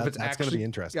 I don't know if it's actually going to be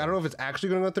interesting. I don't know if it's actually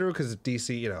going to go through because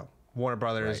DC, Warner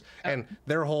Brothers, and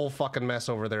their whole fucking mess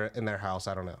over there in their house.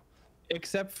 I don't know.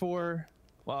 Except for,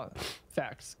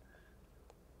 facts.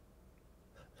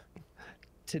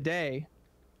 Today,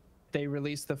 they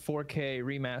released the 4K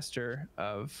remaster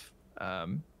of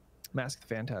Mask of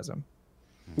the Phantasm.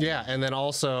 Yeah, and then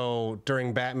also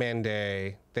during Batman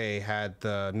Day, they had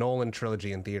the Nolan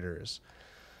trilogy in theaters.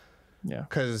 Yeah.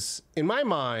 Because in my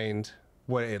mind,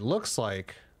 what it looks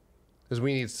like is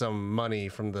we need some money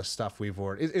from the stuff we've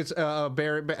ordered. It's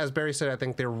Barry, as Barry said, I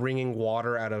think they're wringing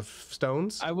water out of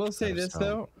stones. I will say this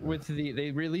though,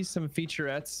 they released some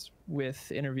featurettes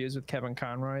with interviews with Kevin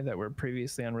Conroy that were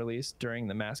previously unreleased during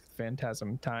the Mask of the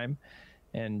Phantasm time,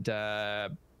 and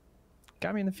got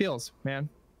me in the feels, man.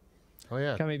 Oh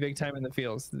yeah, got me big time in the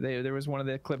feels. There was one of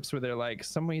the clips where they're like,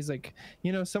 he's like,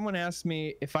 someone asked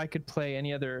me if I could play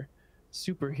any other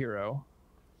superhero,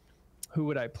 who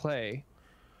would I play?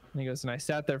 And he goes, and I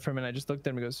sat there for a minute. I just looked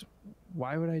at him and goes,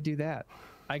 why would I do that?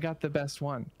 I got the best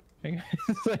one.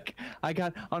 It's like I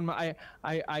got on my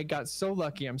I got so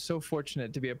lucky. I'm so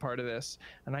fortunate to be a part of this,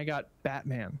 and I got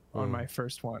Batman on my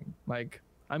first one. Like,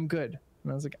 I'm good.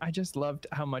 And I was like, I just loved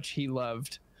how much he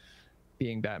loved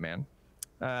being Batman.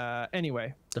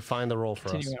 Anyway, define the role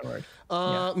for us.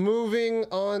 Yeah. Moving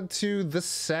on to the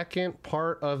second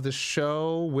part of the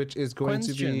show, which is going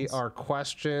to be our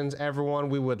questions. Everyone,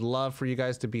 we would love for you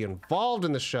guys to be involved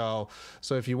in the show.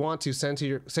 So if you want to send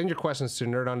your questions to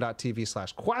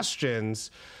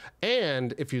nerdon.tv/questions.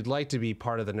 And if you'd like to be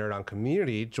part of the Nerd On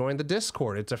community, join the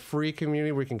Discord. It's a free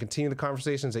community where you can continue the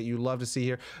conversations that you love to see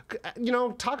here. You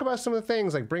know, talk about some of the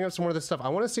things, like bring up some more of this stuff. I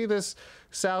want to see this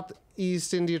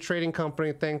Southeast India Trading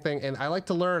Company thing. And I like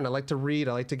to learn. I like to read.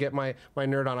 I like to get my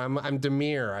Nerd On. I'm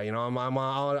Demir. You know,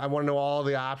 I want to know all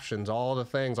the options, all the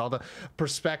things, all the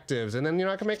perspectives. And then, you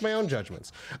know, I can make my own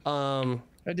judgments.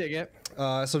 I dig it.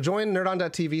 So join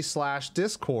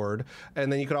nerdon.tv/Discord,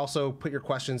 and then you could also put your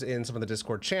questions in some of the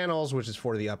Discord channels, which is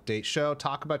for the update show.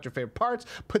 Talk about your favorite parts,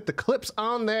 put the clips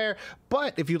on there.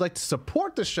 But if you'd like to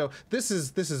support the show, this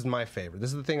is my favorite.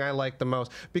 This is the thing I like the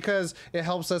most because it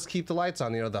helps us keep the lights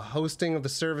on. You know, the hosting of the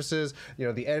services, you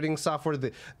know, the editing software, all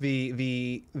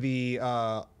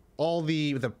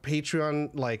the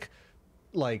Patreon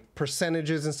like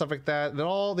percentages and stuff like that. They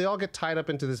all get tied up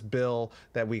into this bill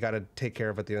that we got to take care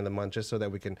of at the end of the month, just so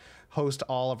that we can host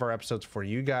all of our episodes for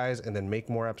you guys and then make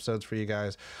more episodes for you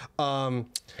guys. And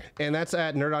that's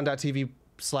at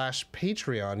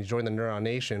nerdon.tv/Patreon. You join the Nerd On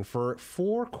Nation for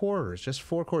 4 quarters, just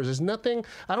 4 quarters. There's nothing,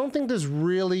 I don't think there's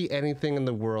really anything in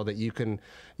the world that you can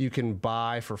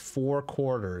buy for 4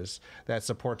 quarters that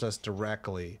supports us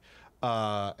directly.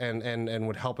 And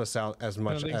would help us out as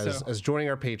much as joining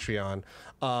our Patreon,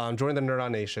 join the Nerd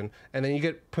On Nation, and then you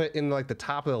get put in like the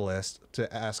top of the list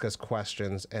to ask us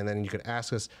questions, and then you can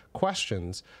ask us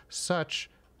questions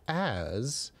such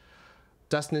as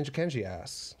Dust Ninja Kenji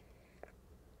asks,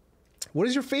 what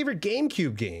is your favorite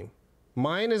GameCube game?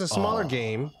 Mine is a smaller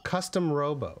game, Custom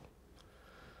Robo.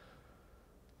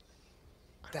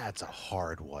 That's a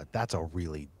hard one. That's a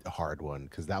really hard one,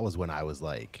 because that was when I was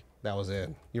like... That was it.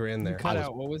 You were in there. Cut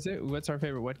out. What was it? What's our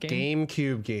favorite what game?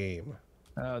 GameCube game.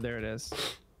 Oh, there it is.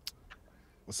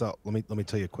 So let me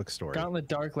tell you a quick story. Gauntlet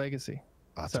Dark Legacy.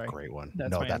 Oh, that's a great one.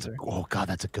 That's my answer. Oh god,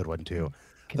 that's a good one too.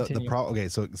 The problem. Okay,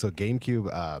 so GameCube.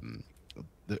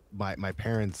 My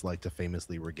parents like to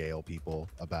famously regale people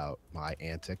about my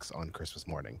antics on Christmas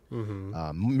morning.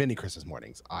 Many Christmas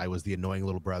mornings. I was the annoying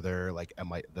little brother, like at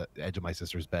the edge of my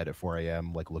sister's bed at 4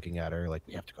 a.m., like looking at her, like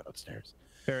we have to go downstairs.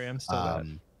 Barry, I'm still that.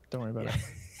 Don't worry about it.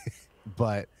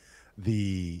 But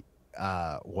the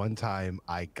one time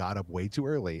I got up way too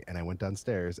early and I went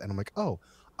downstairs and I'm like, oh,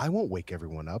 I won't wake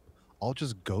everyone up. I'll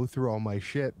just go through all my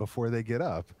shit before they get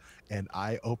up. And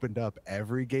I opened up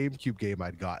every GameCube game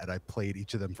I'd got and I played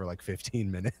each of them for like 15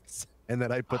 minutes. And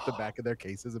then I put them back in their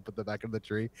cases and put them back in the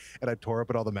tree. And I tore up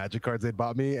at all the magic cards they'd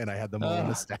bought me and I had them all in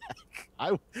the stack.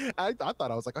 I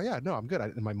thought I was like, oh yeah, no, I'm good.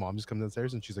 And my mom just comes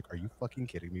downstairs and she's like, are you fucking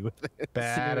kidding me with it?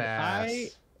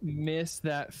 Badass. Miss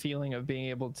that feeling of being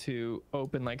able to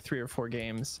open like 3 or 4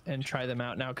 games and try them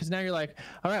out now, because now you're like,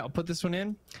 all right, I'll put this one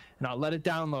in and I'll let it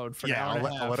download for an hour and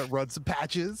a half. I'll let it run some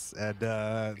patches and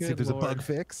see if there's a bug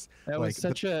fix. That was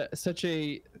such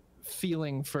a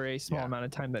feeling for a small amount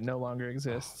of time that no longer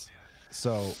exists.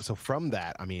 So from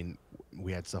that, I mean,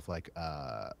 we had stuff like we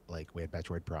had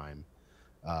Metroid Prime,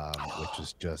 which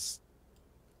is just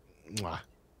mwah.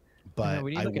 But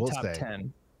we need like a top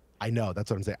 10. I know, that's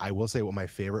what I'm saying. I will say what my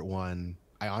favorite one.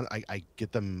 I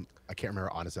get them. I can't remember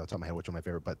honestly off the top of my head which one my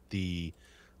favorite, but the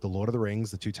Lord of the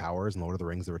Rings, the Two Towers, and Lord of the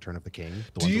Rings, the Return of the King.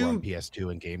 The ones that were on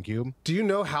PS2 and GameCube. Do you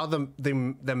know how they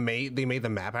made the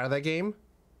map out of that game?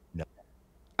 No.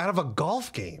 Out of a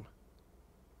golf game.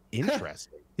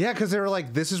 Interesting. Yeah, because they were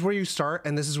like, this is where you start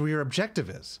and this is where your objective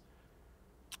is.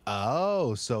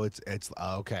 Oh, so it's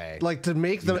okay. Like to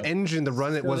make the engine to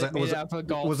run it was a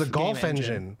golf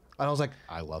engine. And I was like,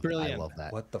 I love that.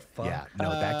 What the fuck? Yeah, no,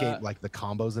 that game, like the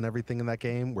combos and everything in that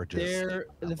game were just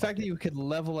the fact that you could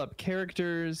level up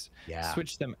characters,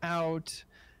 switch them out.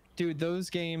 Dude, those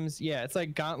games, it's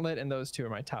like Gauntlet and those two are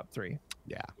my top 3.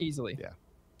 Yeah. Easily.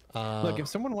 Yeah. Look, if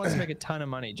someone wants to make a ton of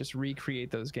money, just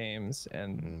recreate those games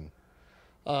and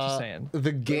just saying.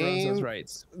 The game, those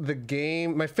rights. The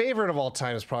game, my favorite of all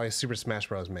time is probably Super Smash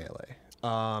Bros. Melee.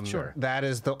 Sure. That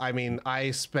is I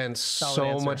spent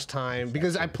so much time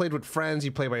because I played with friends.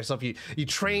 You play by yourself. You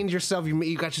trained yourself.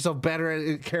 You got yourself better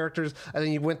at characters, and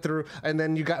then you went through, and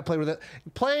then you got to play with it.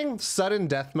 Playing sudden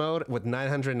death mode with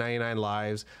 999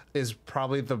 lives is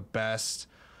probably the best.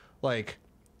 Like,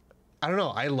 I don't know.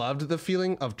 I loved the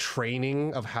feeling of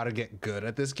training of how to get good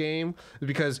at this game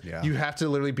because you have to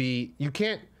literally you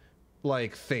can't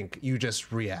like think, you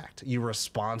just react, you're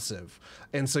responsive,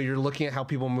 and so you're looking at how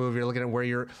people move, you're looking at where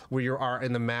you are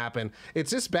in the map, and it's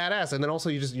just badass. And then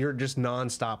also you're just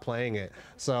nonstop playing it,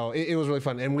 so it was really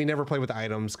fun. And we never played with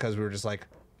items because we were just like,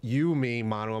 you, me,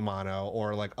 mano a mano,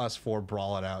 or like us four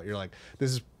brawl it out. You're like,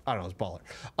 this is, I don't know, it's baller.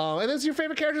 And then your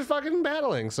favorite character is fucking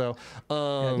battling. So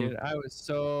yeah, dude, I was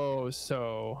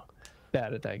so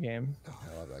bad at that game. I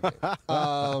love that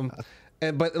game.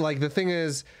 But like the thing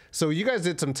is, so you guys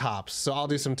did some tops, so I'll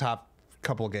do some top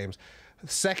couple of games.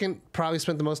 Second, probably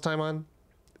spent the most time on.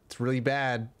 It's really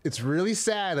bad. It's really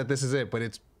sad that this is it, but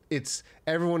it's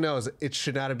everyone knows it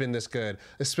should not have been this good,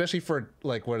 especially for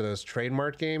like what are those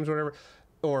trademark games, or whatever,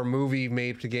 or movie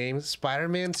made to games.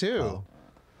 Spider-Man 2. Oh.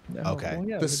 Okay. Well,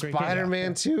 yeah, The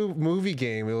Spider-Man 2 movie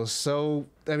game. It was so.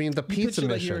 I mean, the pizza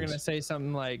missions. Like you were gonna say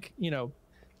something like, you know,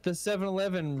 the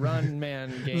 7-Eleven Run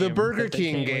Man game, the Burger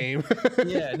King game.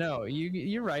 Yeah, no,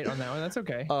 you're right on that one. That's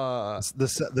okay. The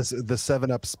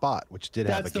 7-Up Spot, which did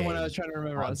have a game. That's the one I was trying to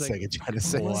remember. I was like, Sega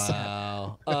Genesis.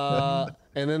 Wow.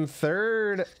 And then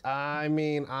third, I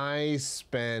mean, I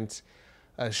spent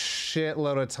a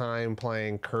shitload of time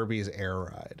playing Kirby's Air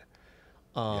Ride.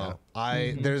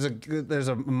 There's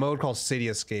a mode called City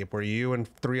Escape where you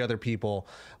and 3 other people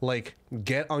like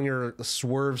get on your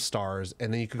swerve stars,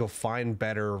 and then you could go find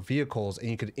better vehicles,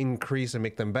 and you could increase and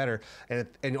make them better.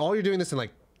 And all you're doing this in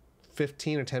like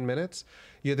 15 or 10 minutes.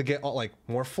 You have to get like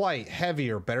more flight,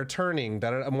 heavier, better turning,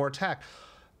 better, more attack,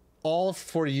 all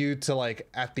for you to like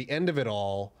at the end of it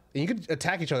all. And you could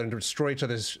attack each other and destroy each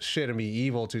other's shit and be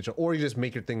evil to each other, or you just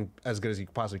make your thing as good as you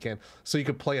possibly can. So you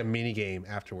could play a mini game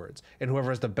afterwards, and whoever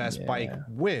has the best bike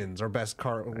wins, or best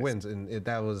car wins, and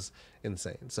that was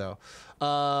insane. So,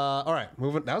 all right,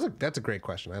 moving. That's a great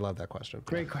question. I love that question.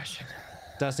 Great question.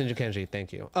 Dustin Jukenji,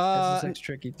 thank you. SSX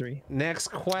Tricky 3. Next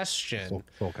question.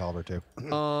 Soul Calibur 2.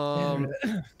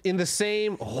 In the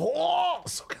same.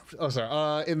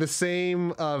 In the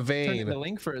same vein. Turn the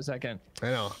link for a second.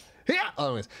 I know. Yeah.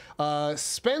 Anyways,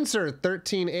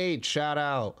 Spencer13H, shout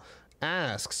out,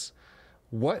 asks,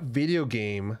 what video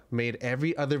game made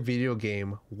every other video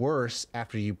game worse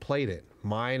after you played it?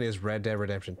 Mine is Red Dead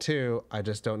Redemption 2. I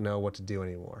just don't know what to do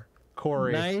anymore.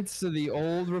 Corey. Knights of the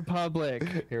Old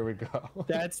Republic. Here we go.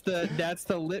 That's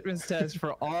the litmus test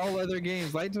for all other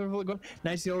games. Knights of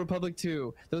the Old Republic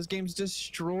 2. Those games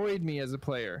destroyed me as a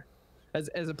player, as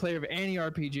a player of any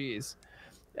RPGs.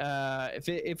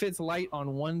 If it's light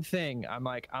on one thing, I'm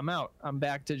like, I'm out. I'm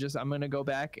back to I'm gonna go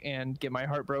back and get my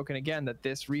heart broken again that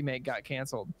this remake got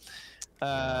canceled.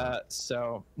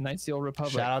 So Knights of the Old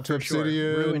Republic. Shout out to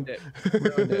Obsidian. Sure. Ruined it.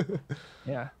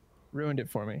 Yeah, ruined it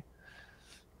for me.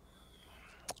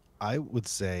 I would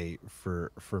say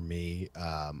for me,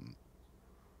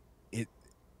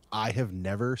 I have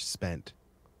never spent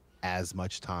as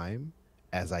much time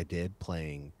as I did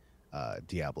playing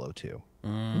Diablo 2.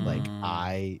 Like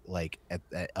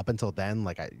up until then,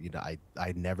 like I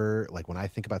never, like when I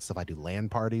think about stuff I do LAN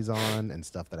parties on and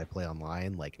stuff that I play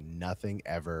online, like nothing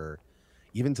ever,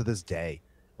 even to this day,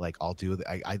 like I'll do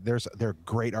they're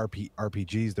great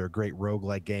RPGs, they're great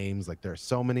roguelike games, like there's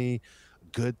so many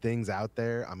good things out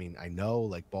there. I mean, I know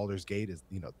like Baldur's Gate is,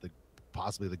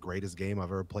 possibly the greatest game I've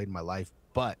ever played in my life,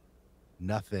 but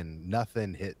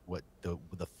nothing hit what the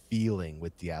feeling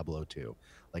with Diablo 2.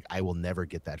 Like I will never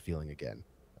get that feeling again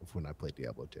when I played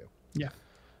Diablo 2. Yeah.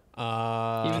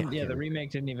 The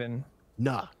remake didn't even.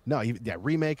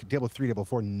 Remake, Diablo 3, Diablo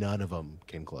 4, none of them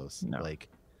came close. No. Like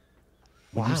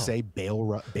when you say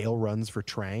Bale runs for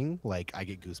Trang, like I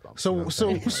get goosebumps. So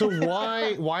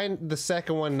why the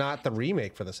second one, not the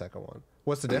remake for the second one?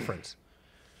 What's the difference?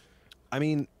 I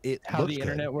mean, how the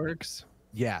internet works.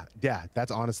 Yeah,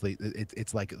 that's honestly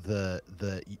it's like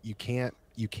you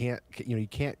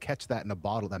can't catch that in a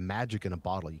bottle, that magic in a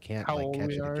bottle. You can't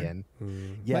catch it again.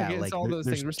 Yeah, like all those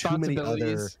there's things, too many other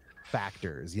responsibilities.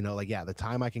 factors, the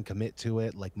time I can commit to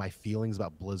it, like my feelings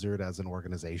about Blizzard as an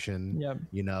organization,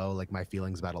 like my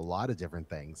feelings about a lot of different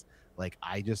things. Like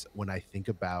when I think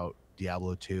about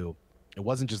Diablo 2, it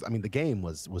wasn't just, the game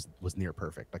was near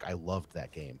perfect. Like I loved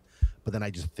that game, but then I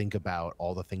just think about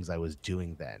all the things I was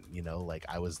doing then, like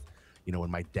I was,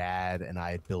 when my dad and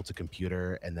I had built a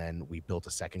computer and then we built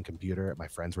a second computer, my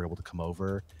friends were able to come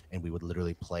over and we would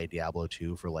literally play Diablo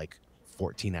 2 for like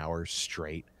 14 hours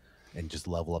straight and just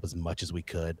level up as much as we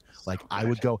could. Like I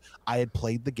had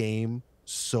played the game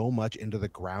so much into the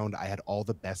ground. I had all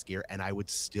the best gear, and I would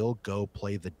still go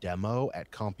play the demo at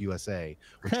Comp USA,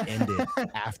 which ended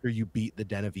after you beat the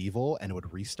Den of Evil, and it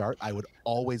would restart. I would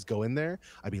always go in there.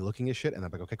 I'd be looking at shit, and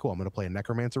I'm like, okay, cool. I'm going to play a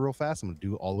Necromancer real fast. I'm going to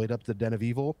do all the way up to the Den of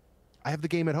Evil. I have the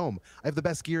game at home. I have the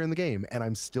best gear in the game, and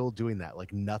I'm still doing that.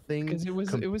 Like nothing. Because it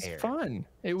was fun.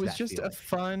 It was just a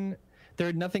fun. There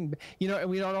had nothing, you know, and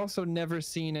we had also never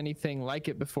seen anything like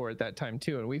it before at that time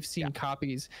too. And we've seen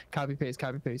copies, copy paste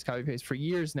for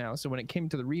years now. So when it came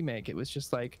to the remake, it was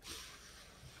just like,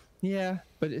 yeah,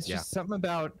 but it's just something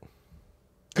about.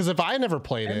 Because if I never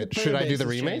played it, should I do the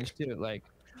remake? Too, like.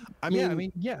 I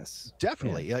mean, yes,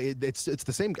 definitely. Yeah. It's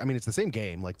the same. I mean, it's the same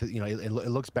game. Like, you know, it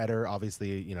looks better.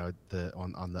 Obviously, you know,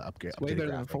 on the upgrade. It's way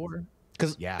better than 4.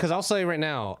 Because I'll say right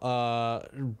now,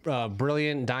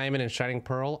 Brilliant Diamond and Shining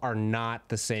Pearl are not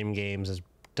the same games as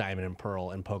Diamond and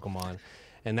Pearl and Pokemon,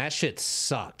 and that shit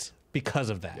sucked because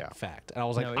of that fact. And I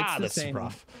was like, this is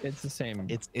rough. It's the same.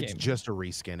 It's just a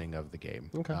reskinning of the game.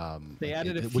 Okay. They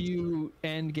added a few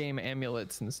end game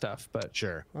amulets and stuff, but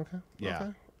sure. Okay. Yeah.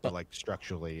 Okay. But like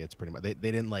structurally, it's pretty much they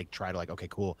didn't like try to like, okay,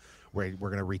 cool, we're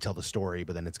gonna retell the story,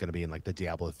 but then it's gonna be in like the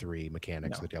Diablo 3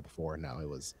 mechanics or the Diablo 4. No, it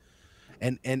was,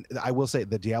 and I will say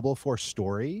the Diablo 4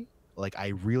 story, like I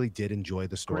really did enjoy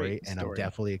the story, and I'm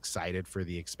definitely excited for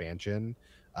the expansion.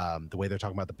 The way they're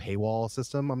talking about the paywall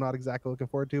system, I'm not exactly looking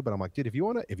forward to, but I'm like, dude, if you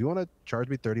wanna charge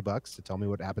me $30 to tell me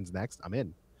what happens next, I'm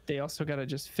in. They also got to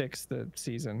just fix the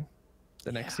season.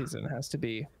 The next season has to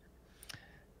be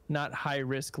not high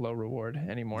risk, low reward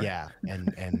anymore. Yeah,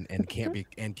 and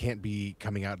can't be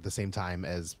coming out at the same time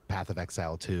as Path of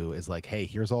Exile 2 is like, hey,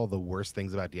 here's all the worst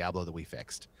things about Diablo that we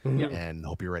fixed, and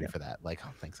hope you're ready for that. Like,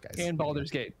 oh, thanks guys. And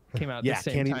Baldur's Gate came out at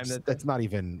the same time. That's not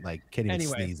even like, can't even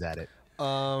sneeze at it.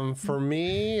 For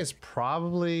me, it's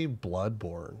probably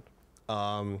Bloodborne.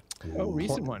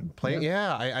 Recent one.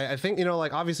 I think, you know,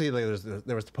 like obviously there was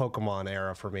the Pokemon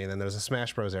era for me, and then there was the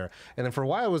Smash Bros era, and then for a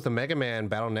while it was the Mega Man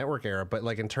Battle Network era. But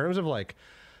like in terms of like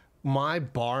my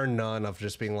bar none of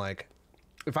just being like,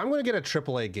 if I'm going to get a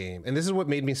AAA game, and this is what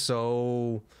made me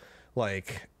so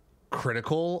like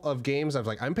critical of games, I was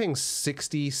like, I'm paying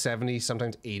 $60, $70,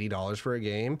 sometimes $80 for a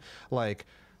game. Like,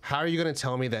 how are you going to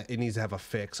tell me that it needs to have a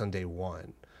fix on day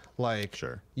one? Like,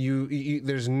 sure, you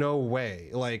there's no way.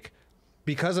 Like,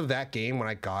 because of that game, when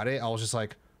I got it, I was just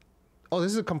like, oh,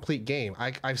 this is a complete game.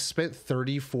 I've spent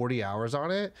 30, 40 hours on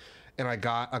it, and I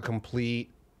got a complete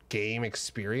game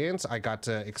experience. I got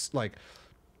to, like,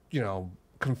 you know,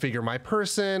 configure my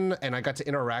person, and I got to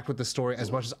interact with the story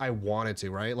as much as I wanted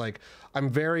to, right? Like, I'm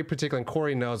very particular, and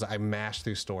Corey knows that I mash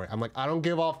through story. I'm like, I don't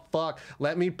give a fuck.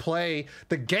 Let me play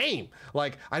the game.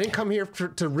 Like, I didn't come here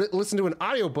to listen to an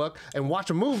audiobook and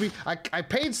watch a movie. I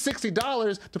paid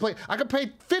 $60 to play. I could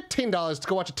pay $15 to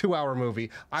go watch a 2-hour movie.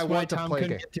 I want to play a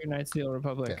game. Get through Knights of the Old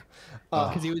Republic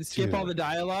because he would skip all the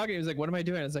dialogue. And he was like, what am I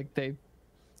doing? It's like, they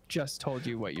just told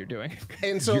you what you're doing.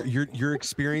 And so you're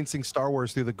experiencing Star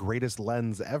Wars through the greatest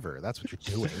lens ever. That's what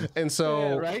you're doing. And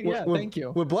so thank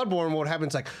you. With Bloodborne, what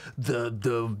happens, like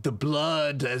the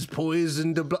blood has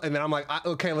poisoned the blood, and then I'm like,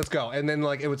 okay, let's go. And then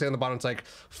like it would say on the bottom, it's like,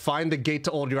 find the gate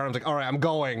to Old Yard. I'm like, all right, I'm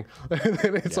going. And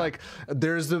then it's like,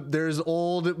 there's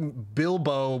old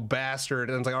Bilbo bastard,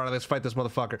 and it's like, all right, let's fight this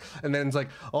motherfucker. And then it's like,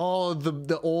 oh,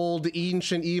 the old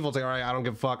ancient evil. It's like, all right, I don't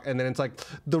give a fuck. And then it's like,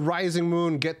 the rising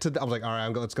moon, get to I was like, all right,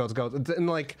 let's go. And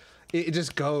like it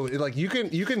just goes. Like you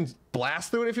can blast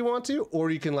through it if you want to,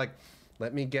 or you can like,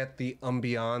 let me get the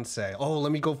ambiance. Oh,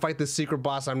 let me go fight this secret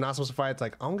boss I'm not supposed to fight. It's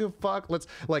like, I don't give a fuck. Let's,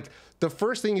 like, the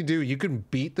first thing you do, you can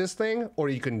beat this thing, or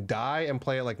you can die and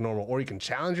play it like normal, or you can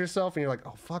challenge yourself and you're like,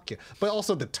 oh, fuck you. But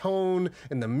also the tone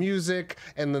and the music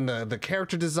and then the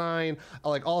character design,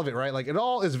 like all of it, right? Like it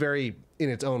all is very in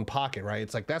its own pocket, right?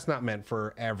 It's like, that's not meant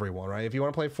for everyone, right? If you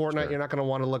want to play Fortnite, you're not going to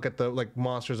want to look at the like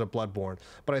monsters of Bloodborne.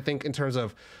 But I think in terms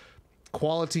of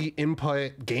quality,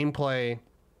 input, gameplay,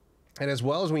 and as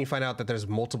well as when you find out that there's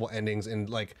multiple endings and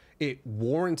like it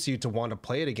warrants you to want to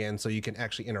play it again so you can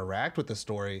actually interact with the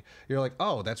story, you're like,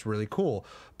 oh, that's really cool.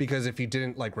 Because if you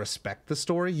didn't like respect the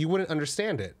story, you wouldn't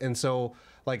understand it. And so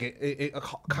like it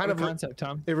kind of concept,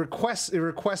 Tom. It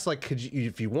requests like, could you,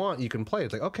 if you want, you can play it.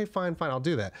 It's like, okay, fine, I'll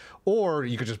do that. Or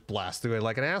you could just blast through it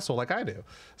like an asshole, like I do.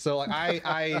 So like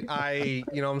I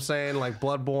you know what I'm saying, like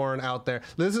Bloodborne out there.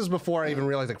 This is before I even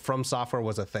realized like From Software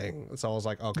was a thing. So I was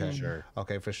like, okay, sure,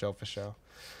 okay, for sure.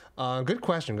 Good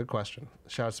question.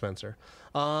 Shout out Spencer.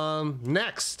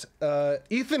 Next,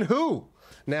 Ethan Who.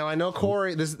 Now I know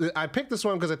Corey. I picked this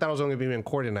one because I thought it was only going to be me and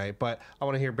Corey tonight, but I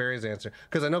want to hear Barry's answer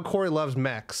because I know Corey loves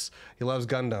mechs, he loves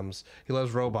Gundams, he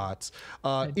loves robots.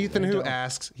 Ethan, who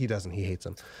asks, he doesn't. He hates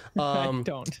them. I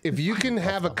don't. If you can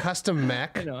have a custom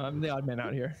mech, I know I'm the odd man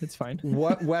out here. It's fine.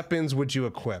 what weapons would you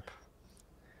equip?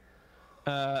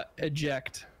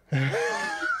 Eject.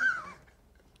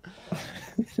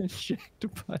 Eject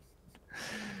button.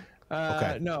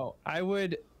 Okay. No, I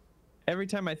would. Every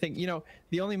time I think,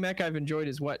 the only mech I've enjoyed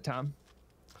is what, Tom?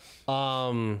 Big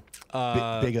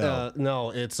O.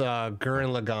 No, it's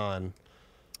Gurren Lagann.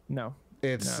 No.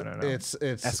 It's No. it's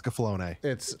Escaflowne.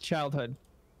 it's Childhood.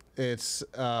 it's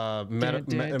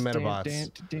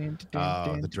Metabots.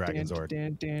 The Dragon Zord.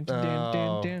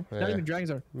 Not even Dragon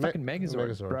Zord. Fucking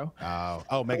Megazord, bro.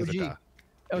 Oh, Megazord.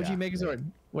 OG Yeah, Megazord.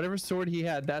 Whatever sword he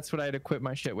had, that's what I'd equip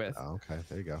my shit with. Oh, okay,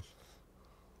 there you go.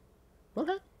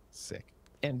 Okay. Sick.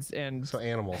 And So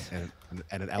animals. And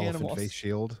an elephant face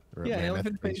shield. Or yeah, a an mammoth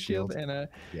elephant face shield and a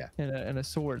and a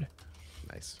sword.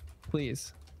 Nice.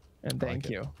 Please. And thank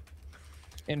you.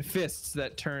 And fists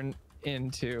that turn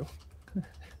into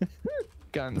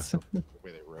guns. The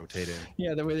way they rotate in.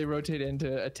 Yeah, the way they rotate in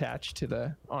to attach to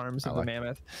the arms of the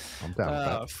mammoth. I'm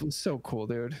down with that. So cool,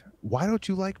 dude. Why don't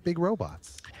you like big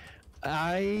robots?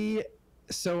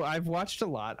 So I've watched a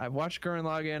lot. I've watched Gurren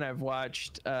Lagann. I've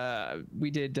watched. We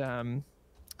did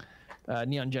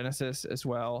Neon Genesis as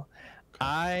well. Okay.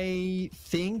 I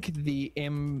think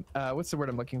what's the word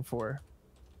I'm looking for?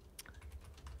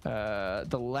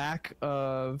 The lack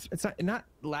of it's not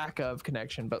lack of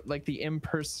connection, but like the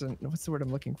imperson. What's the word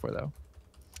I'm looking for though?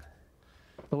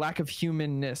 The lack of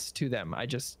humanness to them. I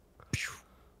just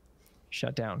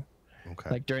shut down.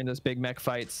 Okay. Like during those big mech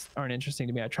fights aren't interesting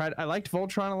to me. I liked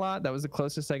Voltron a lot. That was the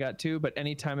closest I got to. But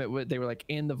anytime they were like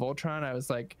in the Voltron, I was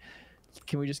like,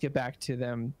 can we just get back to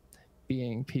them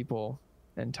being people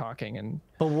and talking? And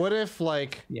but what if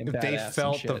like if they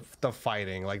felt the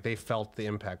fighting, like they felt the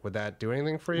impact? Would that do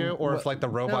anything for you? Or if like the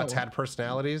robots had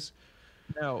personalities?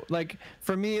 No, like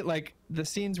for me, like the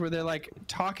scenes where they're like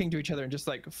talking to each other and just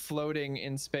like floating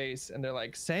in space and they're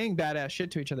like saying badass shit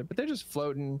to each other, but they're just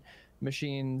floating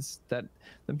machines that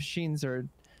the machines are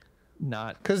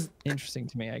not interesting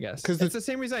to me, I guess. Because it's the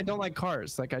same reason I don't like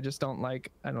cars. Like I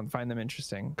don't find them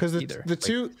interesting. Because the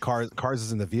two cars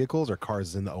is in the vehicles or cars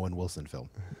is in the Owen Wilson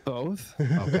film? Both.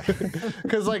 Okay.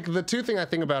 Because like the two thing I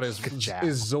think about is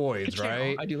Zoids,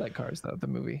 right? I do like Cars though, the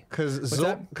movie. Because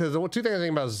the two things I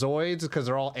think about Zoids is because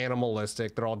they're all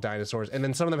animalistic, they're all dinosaurs, and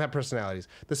then some of them have personalities.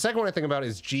 The second one I think about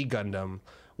is G Gundam,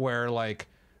 where like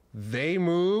they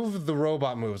move, the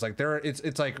robot moves. Like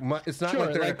it's like it's not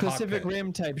like they're like in a Pacific cockpit.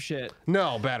 Rim type shit.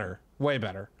 No, better, way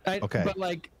better. Okay, but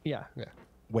like yeah.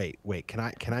 Wait. Can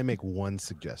I make one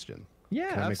suggestion?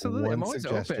 Yeah, absolutely. I'm always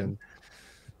open.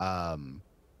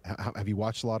 Have you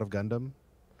watched a lot of Gundam?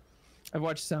 I've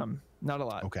watched some, not a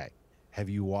lot. Okay. Have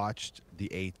you watched the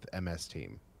 8th MS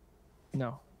Team?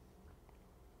 No.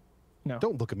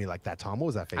 Don't look at me like that, Tom. What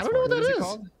was that face? I don't know what that is.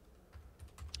 Called?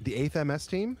 The 8th MS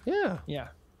Team? Yeah. Yeah.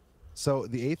 So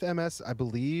the 8th MS, I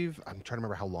believe, I'm trying to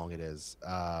remember how long it is.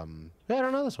 Yeah, I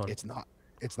don't know this one. It's not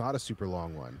a super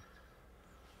long one.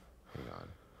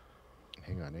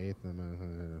 Hang on. 8th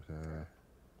MS.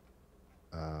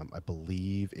 I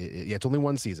believe it's only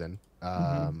one season.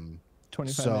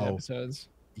 25 episodes.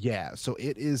 Yeah, so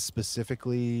it is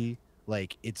specifically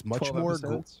like it's much more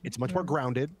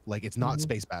grounded. Like it's not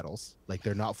space battles. Like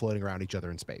they're not floating around each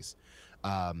other in space.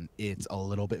 It's a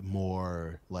little bit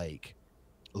more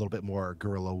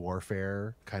guerrilla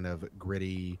warfare, kind of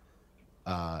gritty,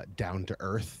 down to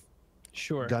earth.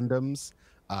 Sure. Gundams.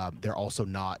 They're also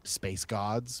not space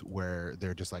gods where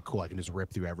they're just like, cool, I can just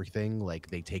rip through everything. Like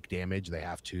they take damage. They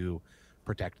have to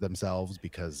protect themselves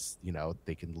because,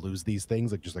 they can lose these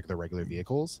things like just like their regular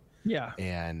vehicles. Yeah.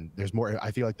 And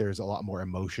I feel like there's a lot more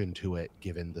emotion to it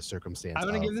given the circumstance. I'm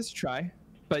going to give this a try.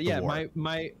 But yeah, my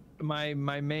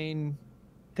main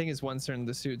thing is once they're in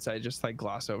the suits, I just like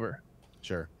gloss over.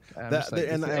 Sure.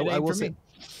 I will say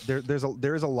there's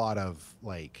a lot of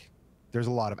like, there's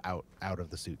a lot of out of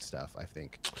the suit stuff. I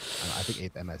think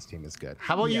 8th MS Team is good.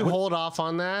 How about you hold off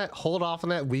on that?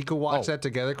 We could watch that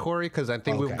together, Corey, because I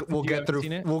think we'll get through.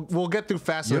 We'll get through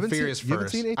Fast and Furious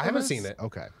first. I haven't seen it.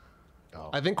 Okay.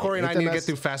 I think Corey and I need to get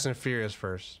through Fast and Furious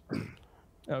first.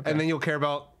 Okay. And then you'll care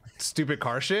about stupid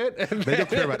car shit. And then you'll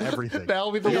care about everything.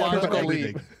 That'll be the logical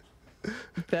leap.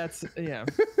 That's a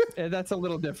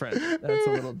little different.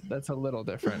 That's a little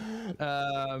different.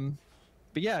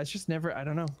 But yeah, it's just never. I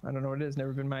don't know what it is.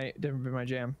 Never been my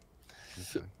jam.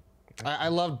 Okay. I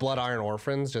love Blood Iron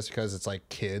Orphans just because it's like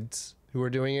kids who are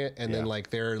doing it, and then like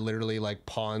they're literally like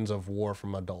pawns of war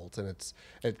from adults, and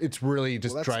it's really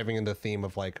just driving in the theme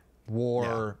of like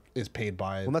war is paid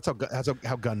by. Well, that's how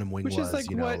Gundam Wing Which was, is like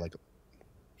you know, what like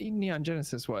Neon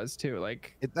Genesis was too.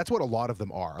 Like that's what a lot of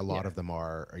them are. A lot of them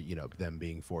are, you know, them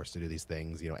being forced to do these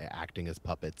things, you know, acting as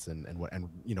puppets and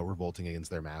you know, revolting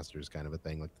against their masters, kind of a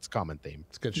thing. Like it's a common theme.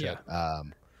 It's good shit.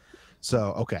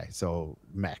 So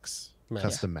mechs,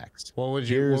 custom mechs. What would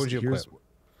you equip?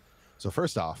 So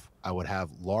first off, I would have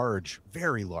large,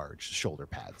 very large shoulder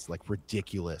pads, like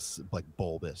ridiculous, like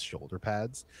bulbous shoulder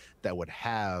pads that would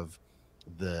have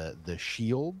the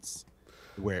shields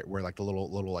where like the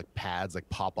little like pads like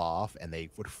pop off and they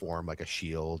would form like a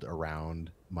shield around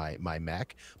my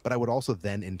mech. But I would also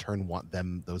then in turn want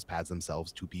those pads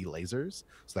themselves to be lasers,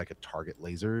 so that I could target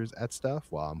lasers at stuff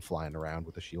while I'm flying around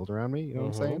with a shield around me. You know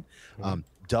what I'm saying?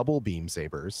 Double beam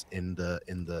sabers in the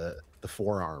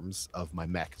forearms of my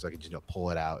mech, so I could just, you know,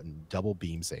 pull it out and double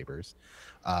beam sabers.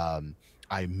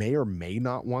 I may or may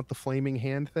not want the flaming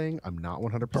hand thing. I'm not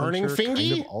 100% burning sure.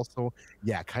 fingy.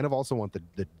 Kind of also want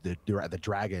the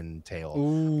dragon tail.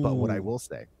 Ooh. But what I will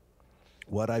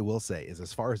say is,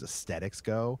 as far as aesthetics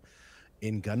go,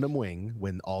 in Gundam Wing,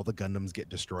 when all the Gundams get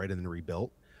destroyed and then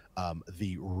rebuilt,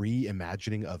 the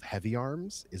reimagining of heavy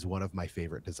arms is one of my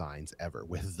favorite designs ever,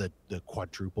 with the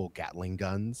quadruple Gatling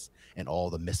guns and all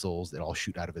the missiles that all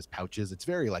shoot out of his pouches. It's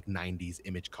very like 90s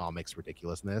Image Comics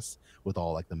ridiculousness with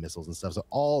all like the missiles and stuff. So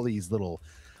all these little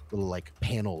like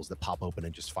panels that pop open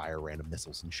and just fire random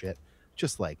missiles and shit,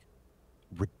 just like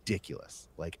ridiculous.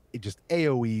 Like it just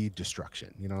AoE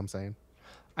destruction. You know what I'm saying?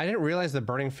 I didn't realize the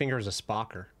burning finger is a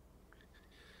spocker.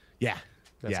 Yeah,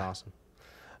 That's awesome.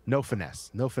 No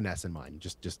finesse in mine.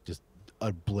 Just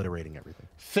obliterating everything.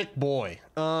 Thick boy.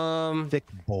 Thick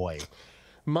boy.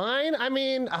 Mine, I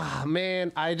mean,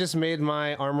 man, I just made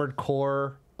my armored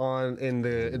core in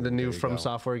the new From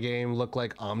Software game look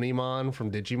like Omnimon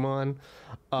from Digimon.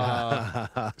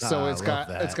 So it's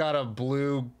got a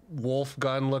blue wolf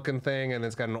gun looking thing, and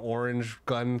it's got an orange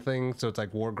gun thing, so it's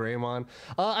like War Greymon.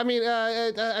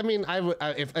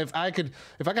 If I could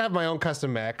have my own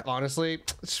custom mech, honestly,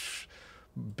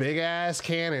 big ass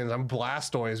cannons. I'm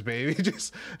Blastoise, baby.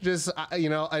 just you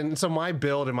know. And so my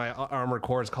build in my armored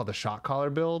core is called the shot collar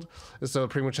build. So it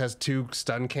pretty much has 2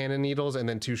 stun cannon needles and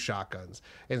then 2 shotguns.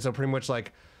 And so pretty much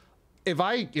like, if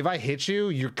I hit you,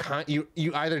 you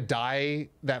either die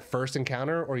that first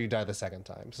encounter or you die the second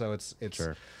time. So it's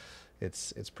sure.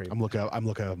 It's pretty. I'm looking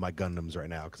at my Gundams right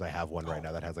now because I have one right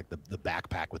now that has like the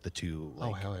backpack with the 2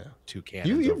 like hell yeah. 2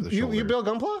 cannons over the shoulder. You build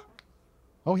Gunpla?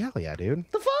 Oh hell yeah, dude.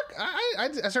 The fuck?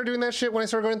 I started doing that shit when I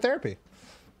started going to therapy.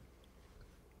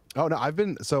 Oh no, I've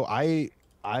been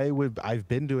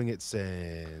doing it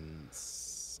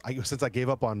since I gave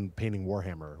up on painting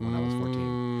Warhammer when I was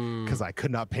 14, because I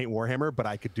could not paint Warhammer, but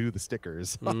I could do the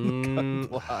stickers on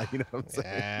Gunpla, you know what I'm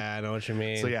saying? Yeah, I know what you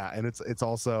mean. So yeah, and it's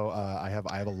also I have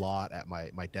a lot at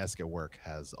my desk at work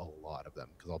has a lot of them,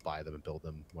 because I'll buy them and build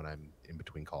them when I'm in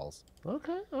between calls.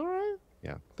 Okay, all right.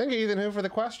 Yeah. Thank you, Ethan Who, for the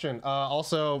question.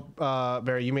 Also,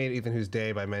 Barry, you made Ethan Who's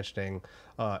day by mentioning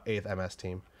 8th MS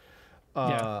team.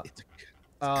 Yeah.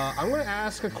 I'm going to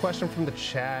ask a question from the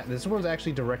chat. This one's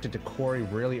actually directed to Corey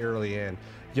really early in.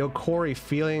 Yo, Corey,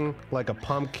 feeling like a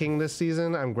pumpkin this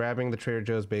season? I'm grabbing the Trader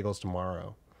Joe's bagels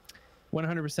tomorrow.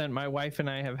 100%. My wife and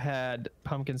I have had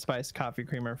pumpkin spice coffee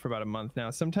creamer for about a month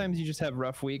now. Sometimes you just have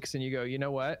rough weeks and you go, you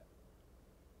know what?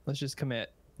 Let's just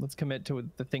commit. Let's commit to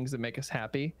the things that make us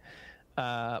happy.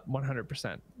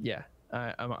 100%. Yeah.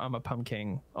 I'm a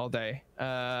pumpkin all day,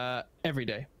 every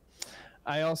day.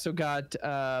 I also got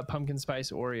pumpkin spice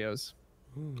Oreos.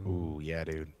 Ooh, yeah,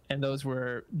 dude. And those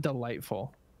were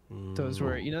delightful. Those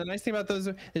were, you know, the nice thing about those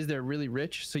is they're really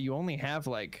rich, so you only have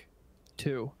like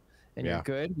 2 and you're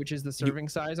good, which is the serving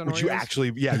size on Oreos. You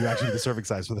actually do the serving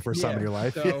size for the first time in your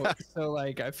life. So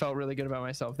like I felt really good about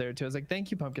myself there too. I was like,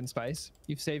 thank you, pumpkin spice.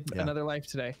 You've saved another life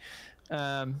today.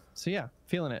 So yeah,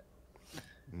 feeling it.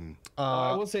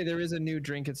 I will say there is a new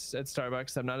drink at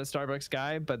Starbucks. I'm not a Starbucks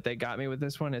guy, but they got me with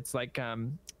this one. It's like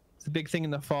it's a big thing in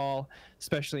the fall,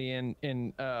 especially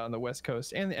in on the West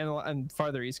Coast and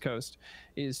farther East Coast,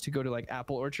 is to go to like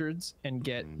apple orchards and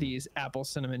get these apple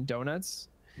cinnamon donuts.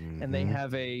 And they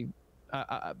have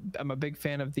I'm a big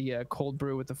fan of the cold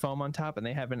brew with the foam on top, and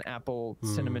they have an apple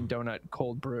cinnamon donut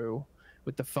cold brew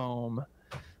with the foam.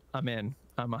 I'm in.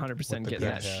 I'm 100% getting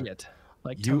that shit.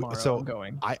 Like tomorrow I'm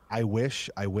going. I wish,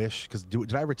 because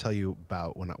did I ever tell you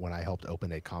about when I helped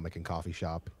open a comic and coffee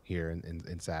shop here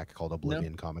in Sac called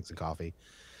Oblivion Comics and Coffee?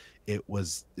 It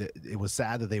was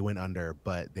sad that they went under,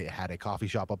 but they had a coffee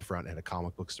shop up front and a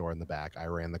comic book store in the back. I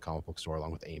ran the comic book store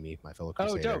along with Amy, my fellow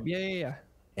crusader. Oh, dope. Yeah.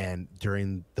 And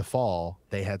during the fall,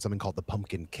 they had something called the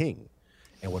Pumpkin King.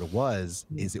 And what it was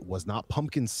is it was not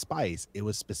pumpkin spice. It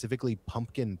was specifically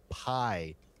pumpkin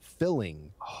pie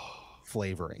filling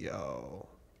flavoring. Yo.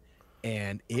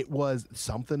 And it was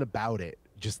something about it.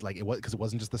 Just like it was, because it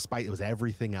wasn't just the spice, it was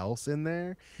everything else in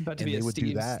there. About to and be they a would do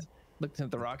Steve's that. looking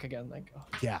at the rock again, like, oh.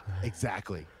 Yeah,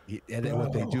 exactly. And then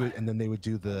what they do, and then they would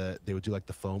do like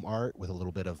the foam art with a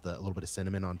little bit of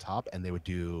cinnamon on top, and they would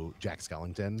do Jack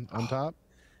Skellington on top.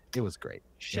 It was great.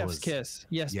 Chef's kiss.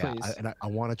 Yes, yeah, please. I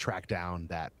want to track down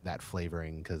that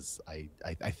flavoring because I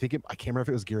think I can't remember if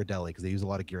it was Ghirardelli because they use a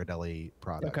lot of Ghirardelli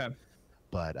products. Okay.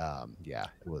 But yeah,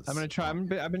 it was. I'm gonna try.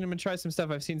 I've been gonna try some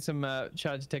stuff. I've seen some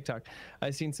shout out to TikTok.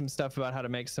 I've seen some stuff about how to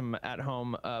make some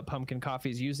at-home pumpkin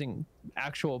coffees using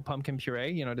actual pumpkin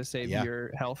puree, you know, to save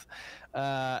your health.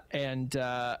 And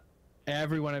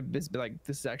everyone has been like,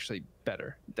 this is actually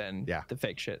better than the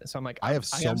fake shit. So I'm like, I have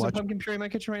some pumpkin puree in my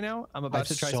kitchen right now. I'm about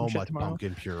to try some shit tomorrow.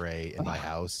 Pumpkin puree in my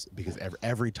house because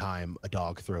every time a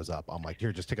dog throws up, I'm like,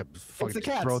 here, just take a fucking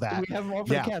throw that. We have more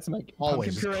for the cats. I'm like,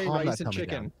 always pumpkin puree, rice, and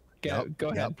chicken. Down. Go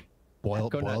ahead.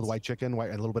 Boiled white chicken, and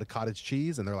a little bit of cottage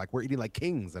cheese, and they're like, "We're eating like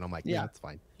kings," and I'm like, "Yeah, that's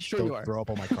fine." Sure, Don't you are. throw up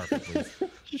on my carpet, please.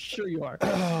 Sure, you are.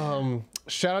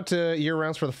 Shout out to Year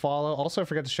Rounds for the follow. Also, I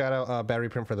forgot to shout out Battery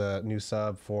Print for the new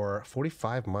sub for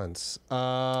 45 months.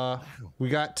 We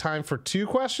got time for 2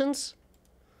 questions.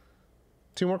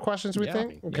 2 more questions, we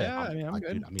think. Okay. Yeah, I mean, I'm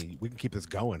good. I mean, we can keep this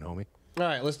going, homie. All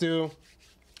right, let's do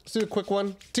a quick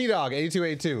one. T-Dog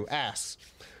 8282 asks,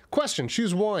 question,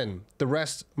 choose one. The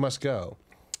rest must go.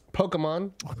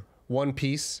 Pokemon, One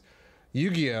Piece,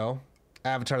 Yu-Gi-Oh,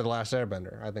 Avatar: The Last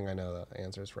Airbender. I think I know the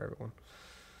answers for everyone.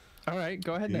 All right,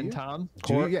 go ahead then, Tom.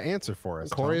 Do you get answer for us?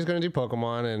 Corey's going to do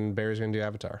Pokemon, and Barry's going to do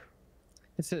Avatar.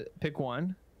 It's a pick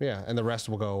one. Yeah, and the rest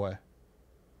will go away.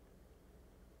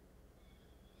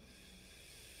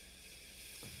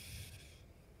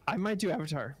 I might do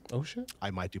Avatar. Oh shit! I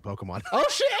might do Pokemon. Oh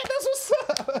shit! That's what's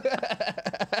up.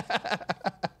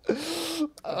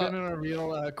 I've been on a real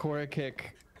Korra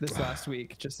kick this last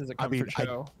week, just as a comfort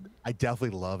show. I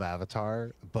definitely love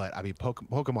Avatar, but I mean,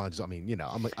 Pokemon. Just, I mean, you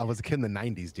know, I was a kid in the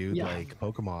 '90s, dude. Yeah. Like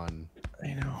Pokemon.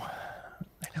 I know.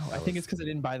 I think it's because I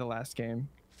didn't buy the last game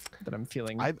that I'm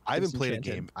feeling. I haven't played a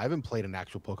game. I haven't played an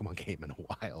actual Pokemon game in a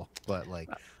while, but like,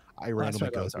 I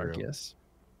randomly go through.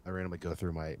 I randomly go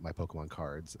through my Pokemon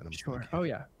cards, and I'm sure. Like, oh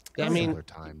yeah. I mean,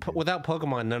 without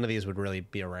Pokemon, none of these would really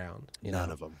be around.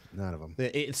 None of them.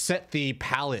 It set the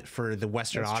palette for the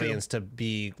Western audience to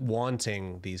be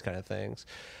wanting these kind of things.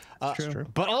 True.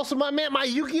 But also, my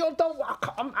Yu-Gi-Oh! I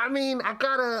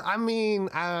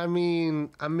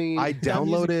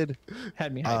downloaded.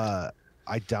 Had me hyped.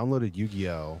 I downloaded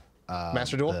Yu-Gi-Oh!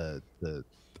 Master Duel.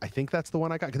 I think that's the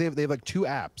one I got. Cause they have like 2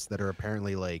 apps that are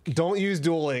apparently like. Don't use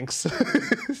Duel Links.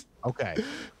 Okay,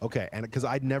 and because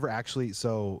I'd never actually.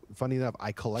 So funny enough,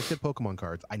 I collected Pokemon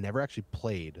cards. I never actually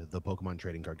played the Pokemon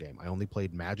trading card game. I only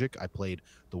played Magic. I played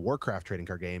the Warcraft trading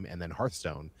card game and then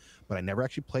Hearthstone, but I never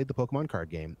actually played the Pokemon card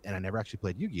game, and I never actually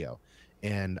played Yu-Gi-Oh!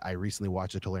 And I recently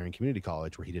watched the Tolarian Community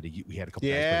College where he had a couple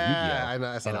guys play Yu-Gi-Oh! I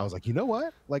know, and I was like, you know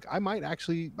what? Like, I might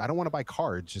actually. I don't want to buy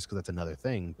cards just because that's another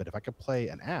thing. But if I could play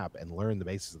an app and learn the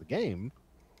basis of the game.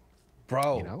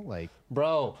 Bro, you know, like,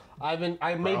 I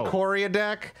made Corey a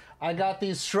deck. I got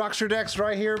these structure decks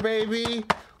right here, baby.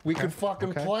 We could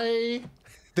fucking play.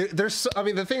 There's, I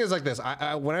mean, the thing is like this.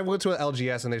 When I went to an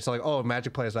LGS and they're like, oh,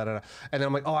 Magic players, and then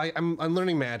I'm like, oh, I'm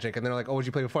learning Magic, and they're like, oh, what'd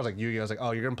you play before? I was like, Yu-Gi-Oh! I was like,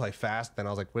 oh, you're gonna play fast. Then I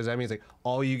was like, what does that mean? It's like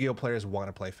all Yu-Gi-Oh! Players want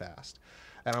to play fast,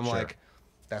 and I'm like,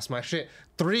 that's my shit.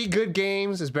 3 good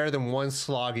games is better than 1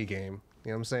 sloggy game.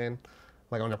 You know what I'm saying?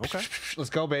 Like, I'm gonna, let's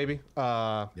go, baby.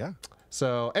 Yeah.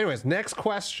 So, anyways, next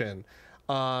question.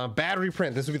 Battery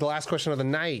Print. This will be the last question of the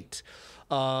night.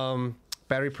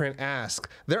 Battery Print asks,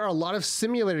 there are a lot of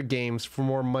simulator games for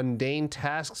more mundane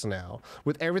tasks now,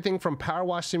 with everything from Power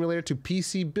Wash Simulator to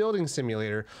PC Building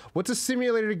Simulator. What's a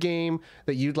simulator game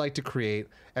that you'd like to create,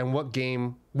 and what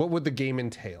would the game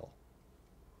entail?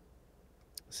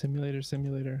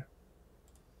 Simulator.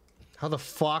 How the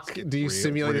fuck do you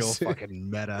simulate real fucking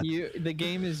meta? The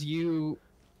game is you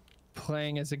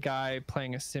playing as a guy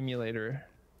playing a simulator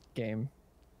game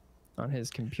on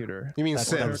his computer. You mean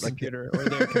Sims? Computer or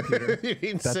their computer. You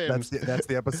mean Sims? That's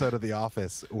the episode of The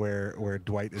Office where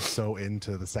Dwight is so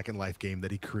into the Second Life game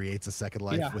that he creates a Second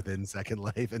Life within Second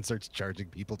Life and starts charging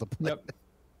people to play. Yep.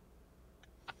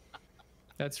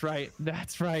 That's right.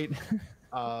 That's a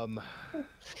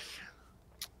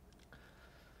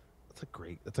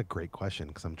great question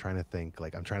because I'm trying to think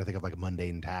of like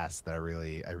mundane tasks that I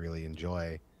really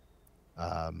enjoy,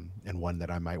 and one that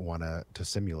I might want to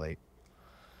simulate.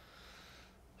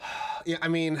 Yeah, I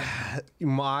mean,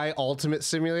 my ultimate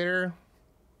simulator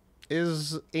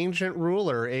is Ancient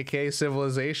Ruler, aka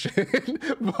Civilization,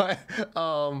 but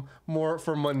more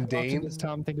for Often mundane. does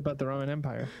Tom think about the Roman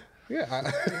Empire?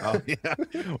 Yeah. Oh yeah,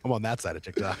 I'm on that side of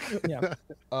TikTok. Yeah.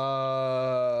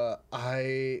 I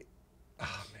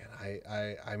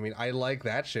mean, I like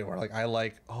that shit where like I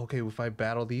like, okay, if I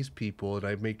battle these people and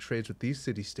I make trades with these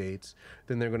city states,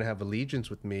 then they're gonna have allegiance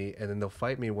with me, and then they'll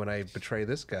fight me when I betray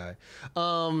this guy.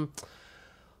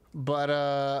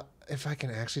 But if I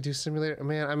can actually do simulator,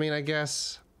 man, I mean, I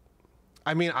guess,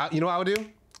 you know what I would do?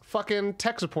 Fucking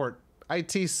tech support,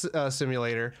 IT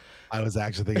simulator. I was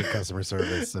actually thinking customer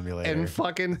service simulator. And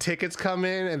fucking tickets come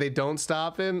in and they don't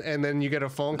stop in, and then you get a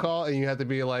phone call and you have to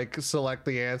be like, select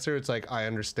the answer. It's like, I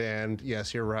understand.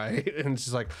 Yes, you're right. And it's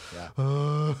just like,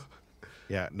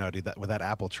 Yeah, no, dude. That with that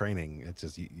Apple training, it's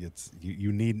just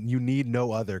you need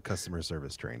no other customer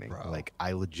service training. Bro. Like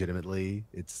I legitimately,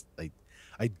 it's like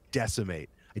I decimate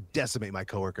my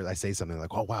coworkers. I say something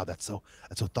like, "Oh wow, that's so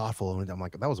thoughtful," and I'm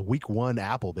like, "That was week 1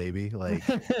 Apple, baby." Like,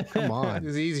 come on,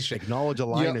 it's easy shit. acknowledge a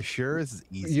line, Yo- assure is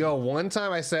easy. Yo, one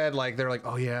time I said, like, they're like,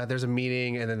 oh yeah, there's a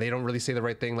meeting, and then they don't really say the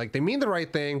right thing. Like, they mean the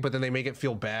right thing, but then they make it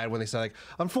feel bad when they say, like,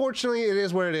 unfortunately, it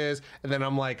is what it is. And then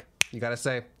I'm like, you gotta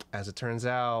say, as it turns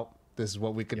out, this is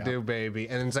what we could do, baby.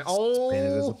 And then it's like, oh, Spin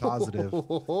it as a positive.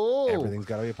 Everything's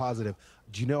got to be a positive.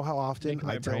 Do you know how often Make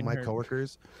my I tell brain my hurt.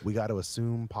 coworkers we got to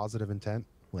assume positive intent?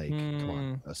 Like, come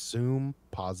on, assume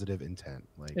positive intent.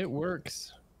 Like, It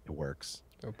works. it works.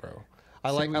 Oh, bro.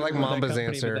 I like With that Mamba's company,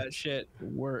 but answer. That shit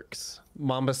works.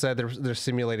 Mamba said they're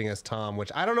simulating as Tom,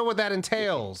 which I don't know what that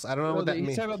entails. I don't know what that He's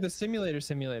means. talking about the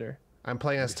simulator. I'm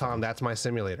playing as Tom. That's my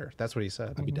simulator. That's what he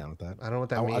said. I'd be down with that. I don't know what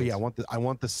that Oh, means. yeah, I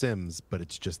want the Sims, but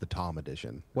it's just the Tom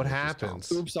edition. What It's just Tom.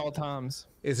 happens? Oops, all Toms.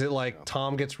 Is it like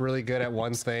Tom gets really good at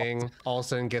one thing, all of a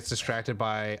sudden gets distracted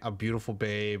by a beautiful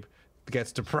babe,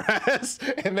 gets depressed,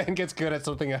 and then gets good at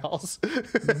something else?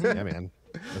 Yeah, man.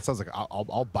 That sounds like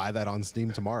I'll buy that on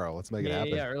Steam tomorrow. Let's make it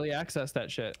happen. Yeah, early access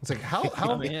that shit. It's like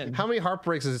how many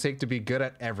heartbreaks does it take to be good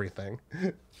at everything?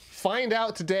 Find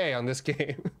out today on this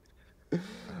game.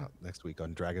 Next week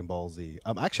on Dragon Ball Z.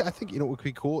 Actually, I think, you know what would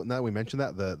be cool, now that we mentioned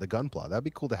that, the Gunpla, that'd be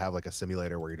cool to have like a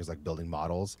simulator where you're just like building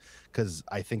models, because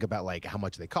I think about like how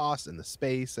much they cost and the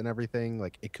space and everything.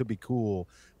 Like it could be cool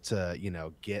to, you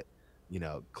know, get, you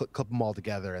know, clip them all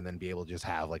together and then be able to just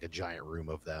have like a giant room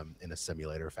of them in a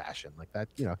simulator fashion like that,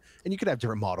 you know. And you could have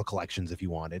different model collections if you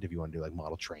want to do like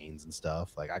model trains and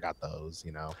stuff. Like I got those,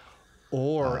 you know.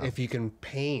 Or if you can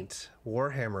paint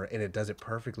Warhammer and it does it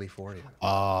perfectly for you.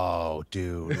 Oh,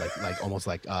 dude, like almost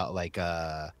like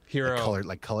Hero.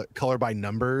 like color by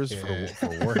numbers for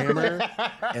Warhammer.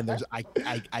 And there's I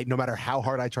no matter how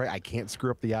hard I try, I can't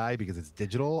screw up the eye because it's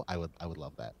digital. I would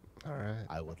love that. All right.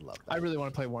 I would love that. I really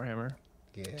want to play Warhammer.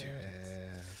 Yeah.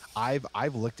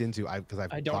 I've looked into because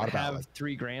I've I don't thought about have like,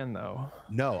 $3,000 though.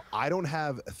 no, I don't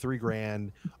have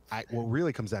 $3,000. What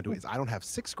really comes down to it is I don't have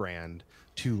 $6,000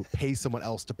 to pay someone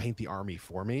else to paint the army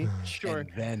for me Sure. and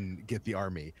then get the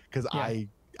army, because Yeah.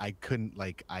 I couldn't,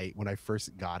 like, when I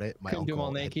first got it, my Couldn't do them all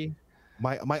uncle had- naked.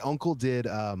 my uncle did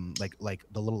like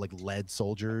the little like lead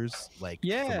soldiers from,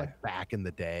 Yeah. like back in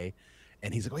the day,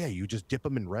 and he's like, oh yeah, you just dip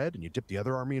them in red and you dip the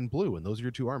other army in blue, and those are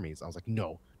your two armies. I was like,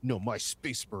 no, my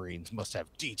space marines must have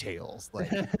details.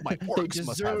 Like my They orcs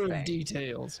must have deserve fangs.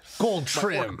 details. Gold My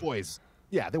trim. orc boys,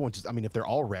 yeah, they won't just. I mean, if they're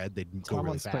all red, they'd go Tom really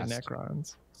wants to play fast.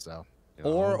 Necrons. So you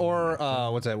know,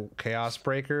 Or what's that? Chaos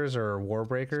Breakers or War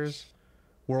Breakers?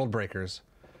 World Breakers.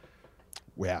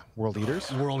 yeah, world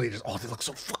eaters. World Eaters. Oh, they look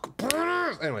so fucking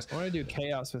badass. Anyways. I want to do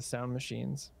chaos with sound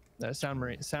machines. Sound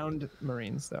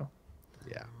marines though.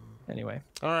 Yeah. Anyway,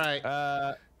 All right.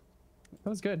 that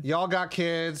was good. Y'all got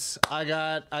kids. I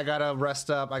gotta rest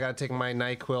up. I gotta take my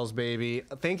NyQuils, baby.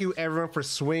 Thank you everyone for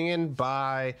swinging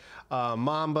by.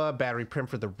 Mamba, Battery Prim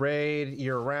for the raid,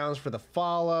 Year Rounds for the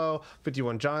follow,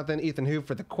 51 Jonathan, Ethan Hoop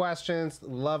for the questions.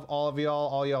 Love all of y'all,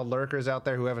 all y'all lurkers out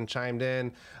there who haven't chimed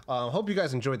in. Hope you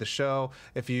guys enjoyed the show.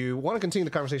 If you want to continue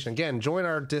the conversation, again, join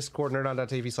our Discord,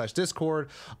 nerdon.tv/Discord.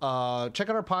 Check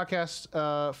out our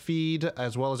podcast feed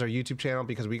as well as our YouTube channel,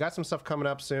 because we got some stuff coming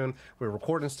up soon. We're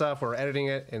recording stuff, we're editing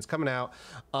it, and it's coming out.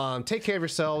 Take care of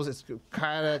yourselves. It's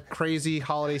kind of crazy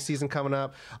holiday season coming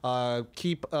up.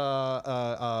 Keep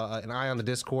an eye on the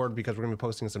Discord, because we're gonna be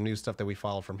posting some new stuff that we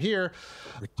follow from here.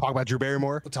 We talk about Drew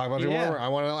Barrymore. Talk about your Yeah. more. I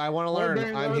want to learn.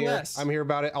 Barrymore I'm here. less. I'm here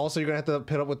about it. Also, you're gonna have to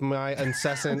put up with my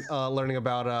incessant learning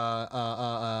about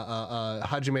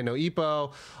Hajime no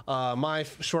Ippo. My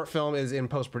short film is in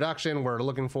post production. We're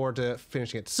looking forward to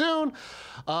finishing it soon.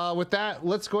 With that,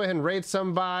 let's go ahead and raid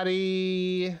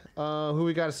somebody. Who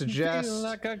we got to suggest? Feel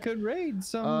like I could raid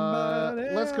somebody.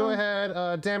 Let's go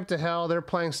ahead. Damp to Hell. They're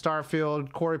playing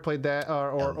Starfield. Corey played that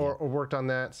or worked on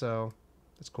that, so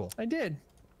that's cool. I did.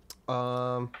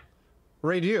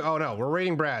 Raid you? Oh no, we're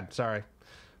raiding Brad. Sorry,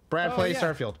 Brad plays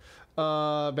Starfield.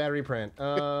 Bad reprint.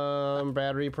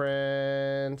 Bad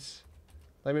reprint.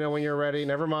 Let me know when you're ready.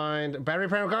 Never mind. Bad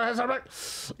reprint. Go ahead. Start.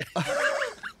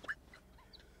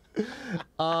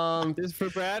 This is for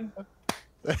Brad.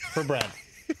 For Brad.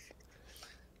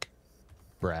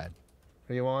 Brad.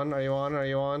 Are you on? Are you on? Are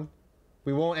you on?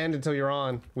 We won't end until you're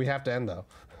on. We have to end though.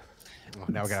 Oh,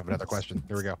 now we gotta have another question.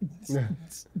 Here we go.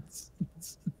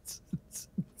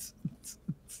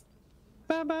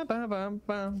 Ba, ba, ba, ba,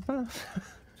 ba, ba.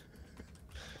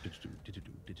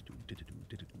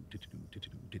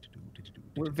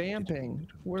 We're vamping.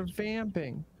 We're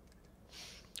vamping.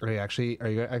 Are you actually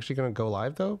gonna go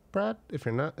live though, Brad? If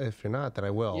you're not, then I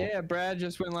will. Yeah, Brad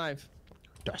just went live.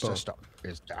 The system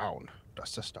is down. The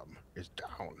system is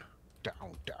down.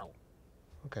 Down.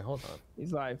 Okay, hold on.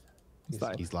 He's live. He's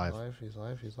live. He's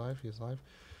live.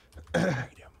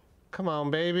 Come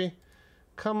on, baby.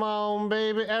 Come on,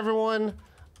 baby. Everyone,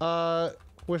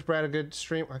 wish Brad a good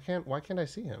stream. Why can't I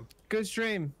see him? Good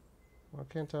stream. Why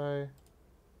can't I?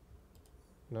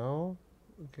 No?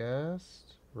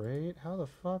 Guest? Raid? How the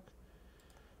fuck?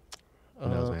 Who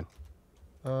knows,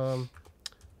 man?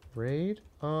 Raid?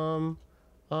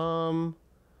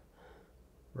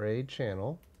 Raid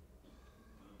channel.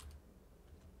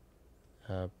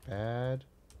 Bad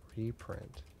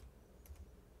reprint.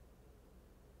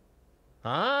 Do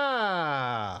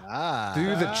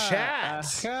the chat.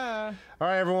 All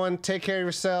right, everyone, take care of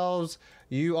yourselves.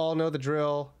 You all know the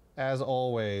drill. As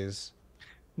always,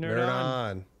 Nerd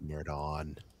on. Nerd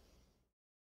on.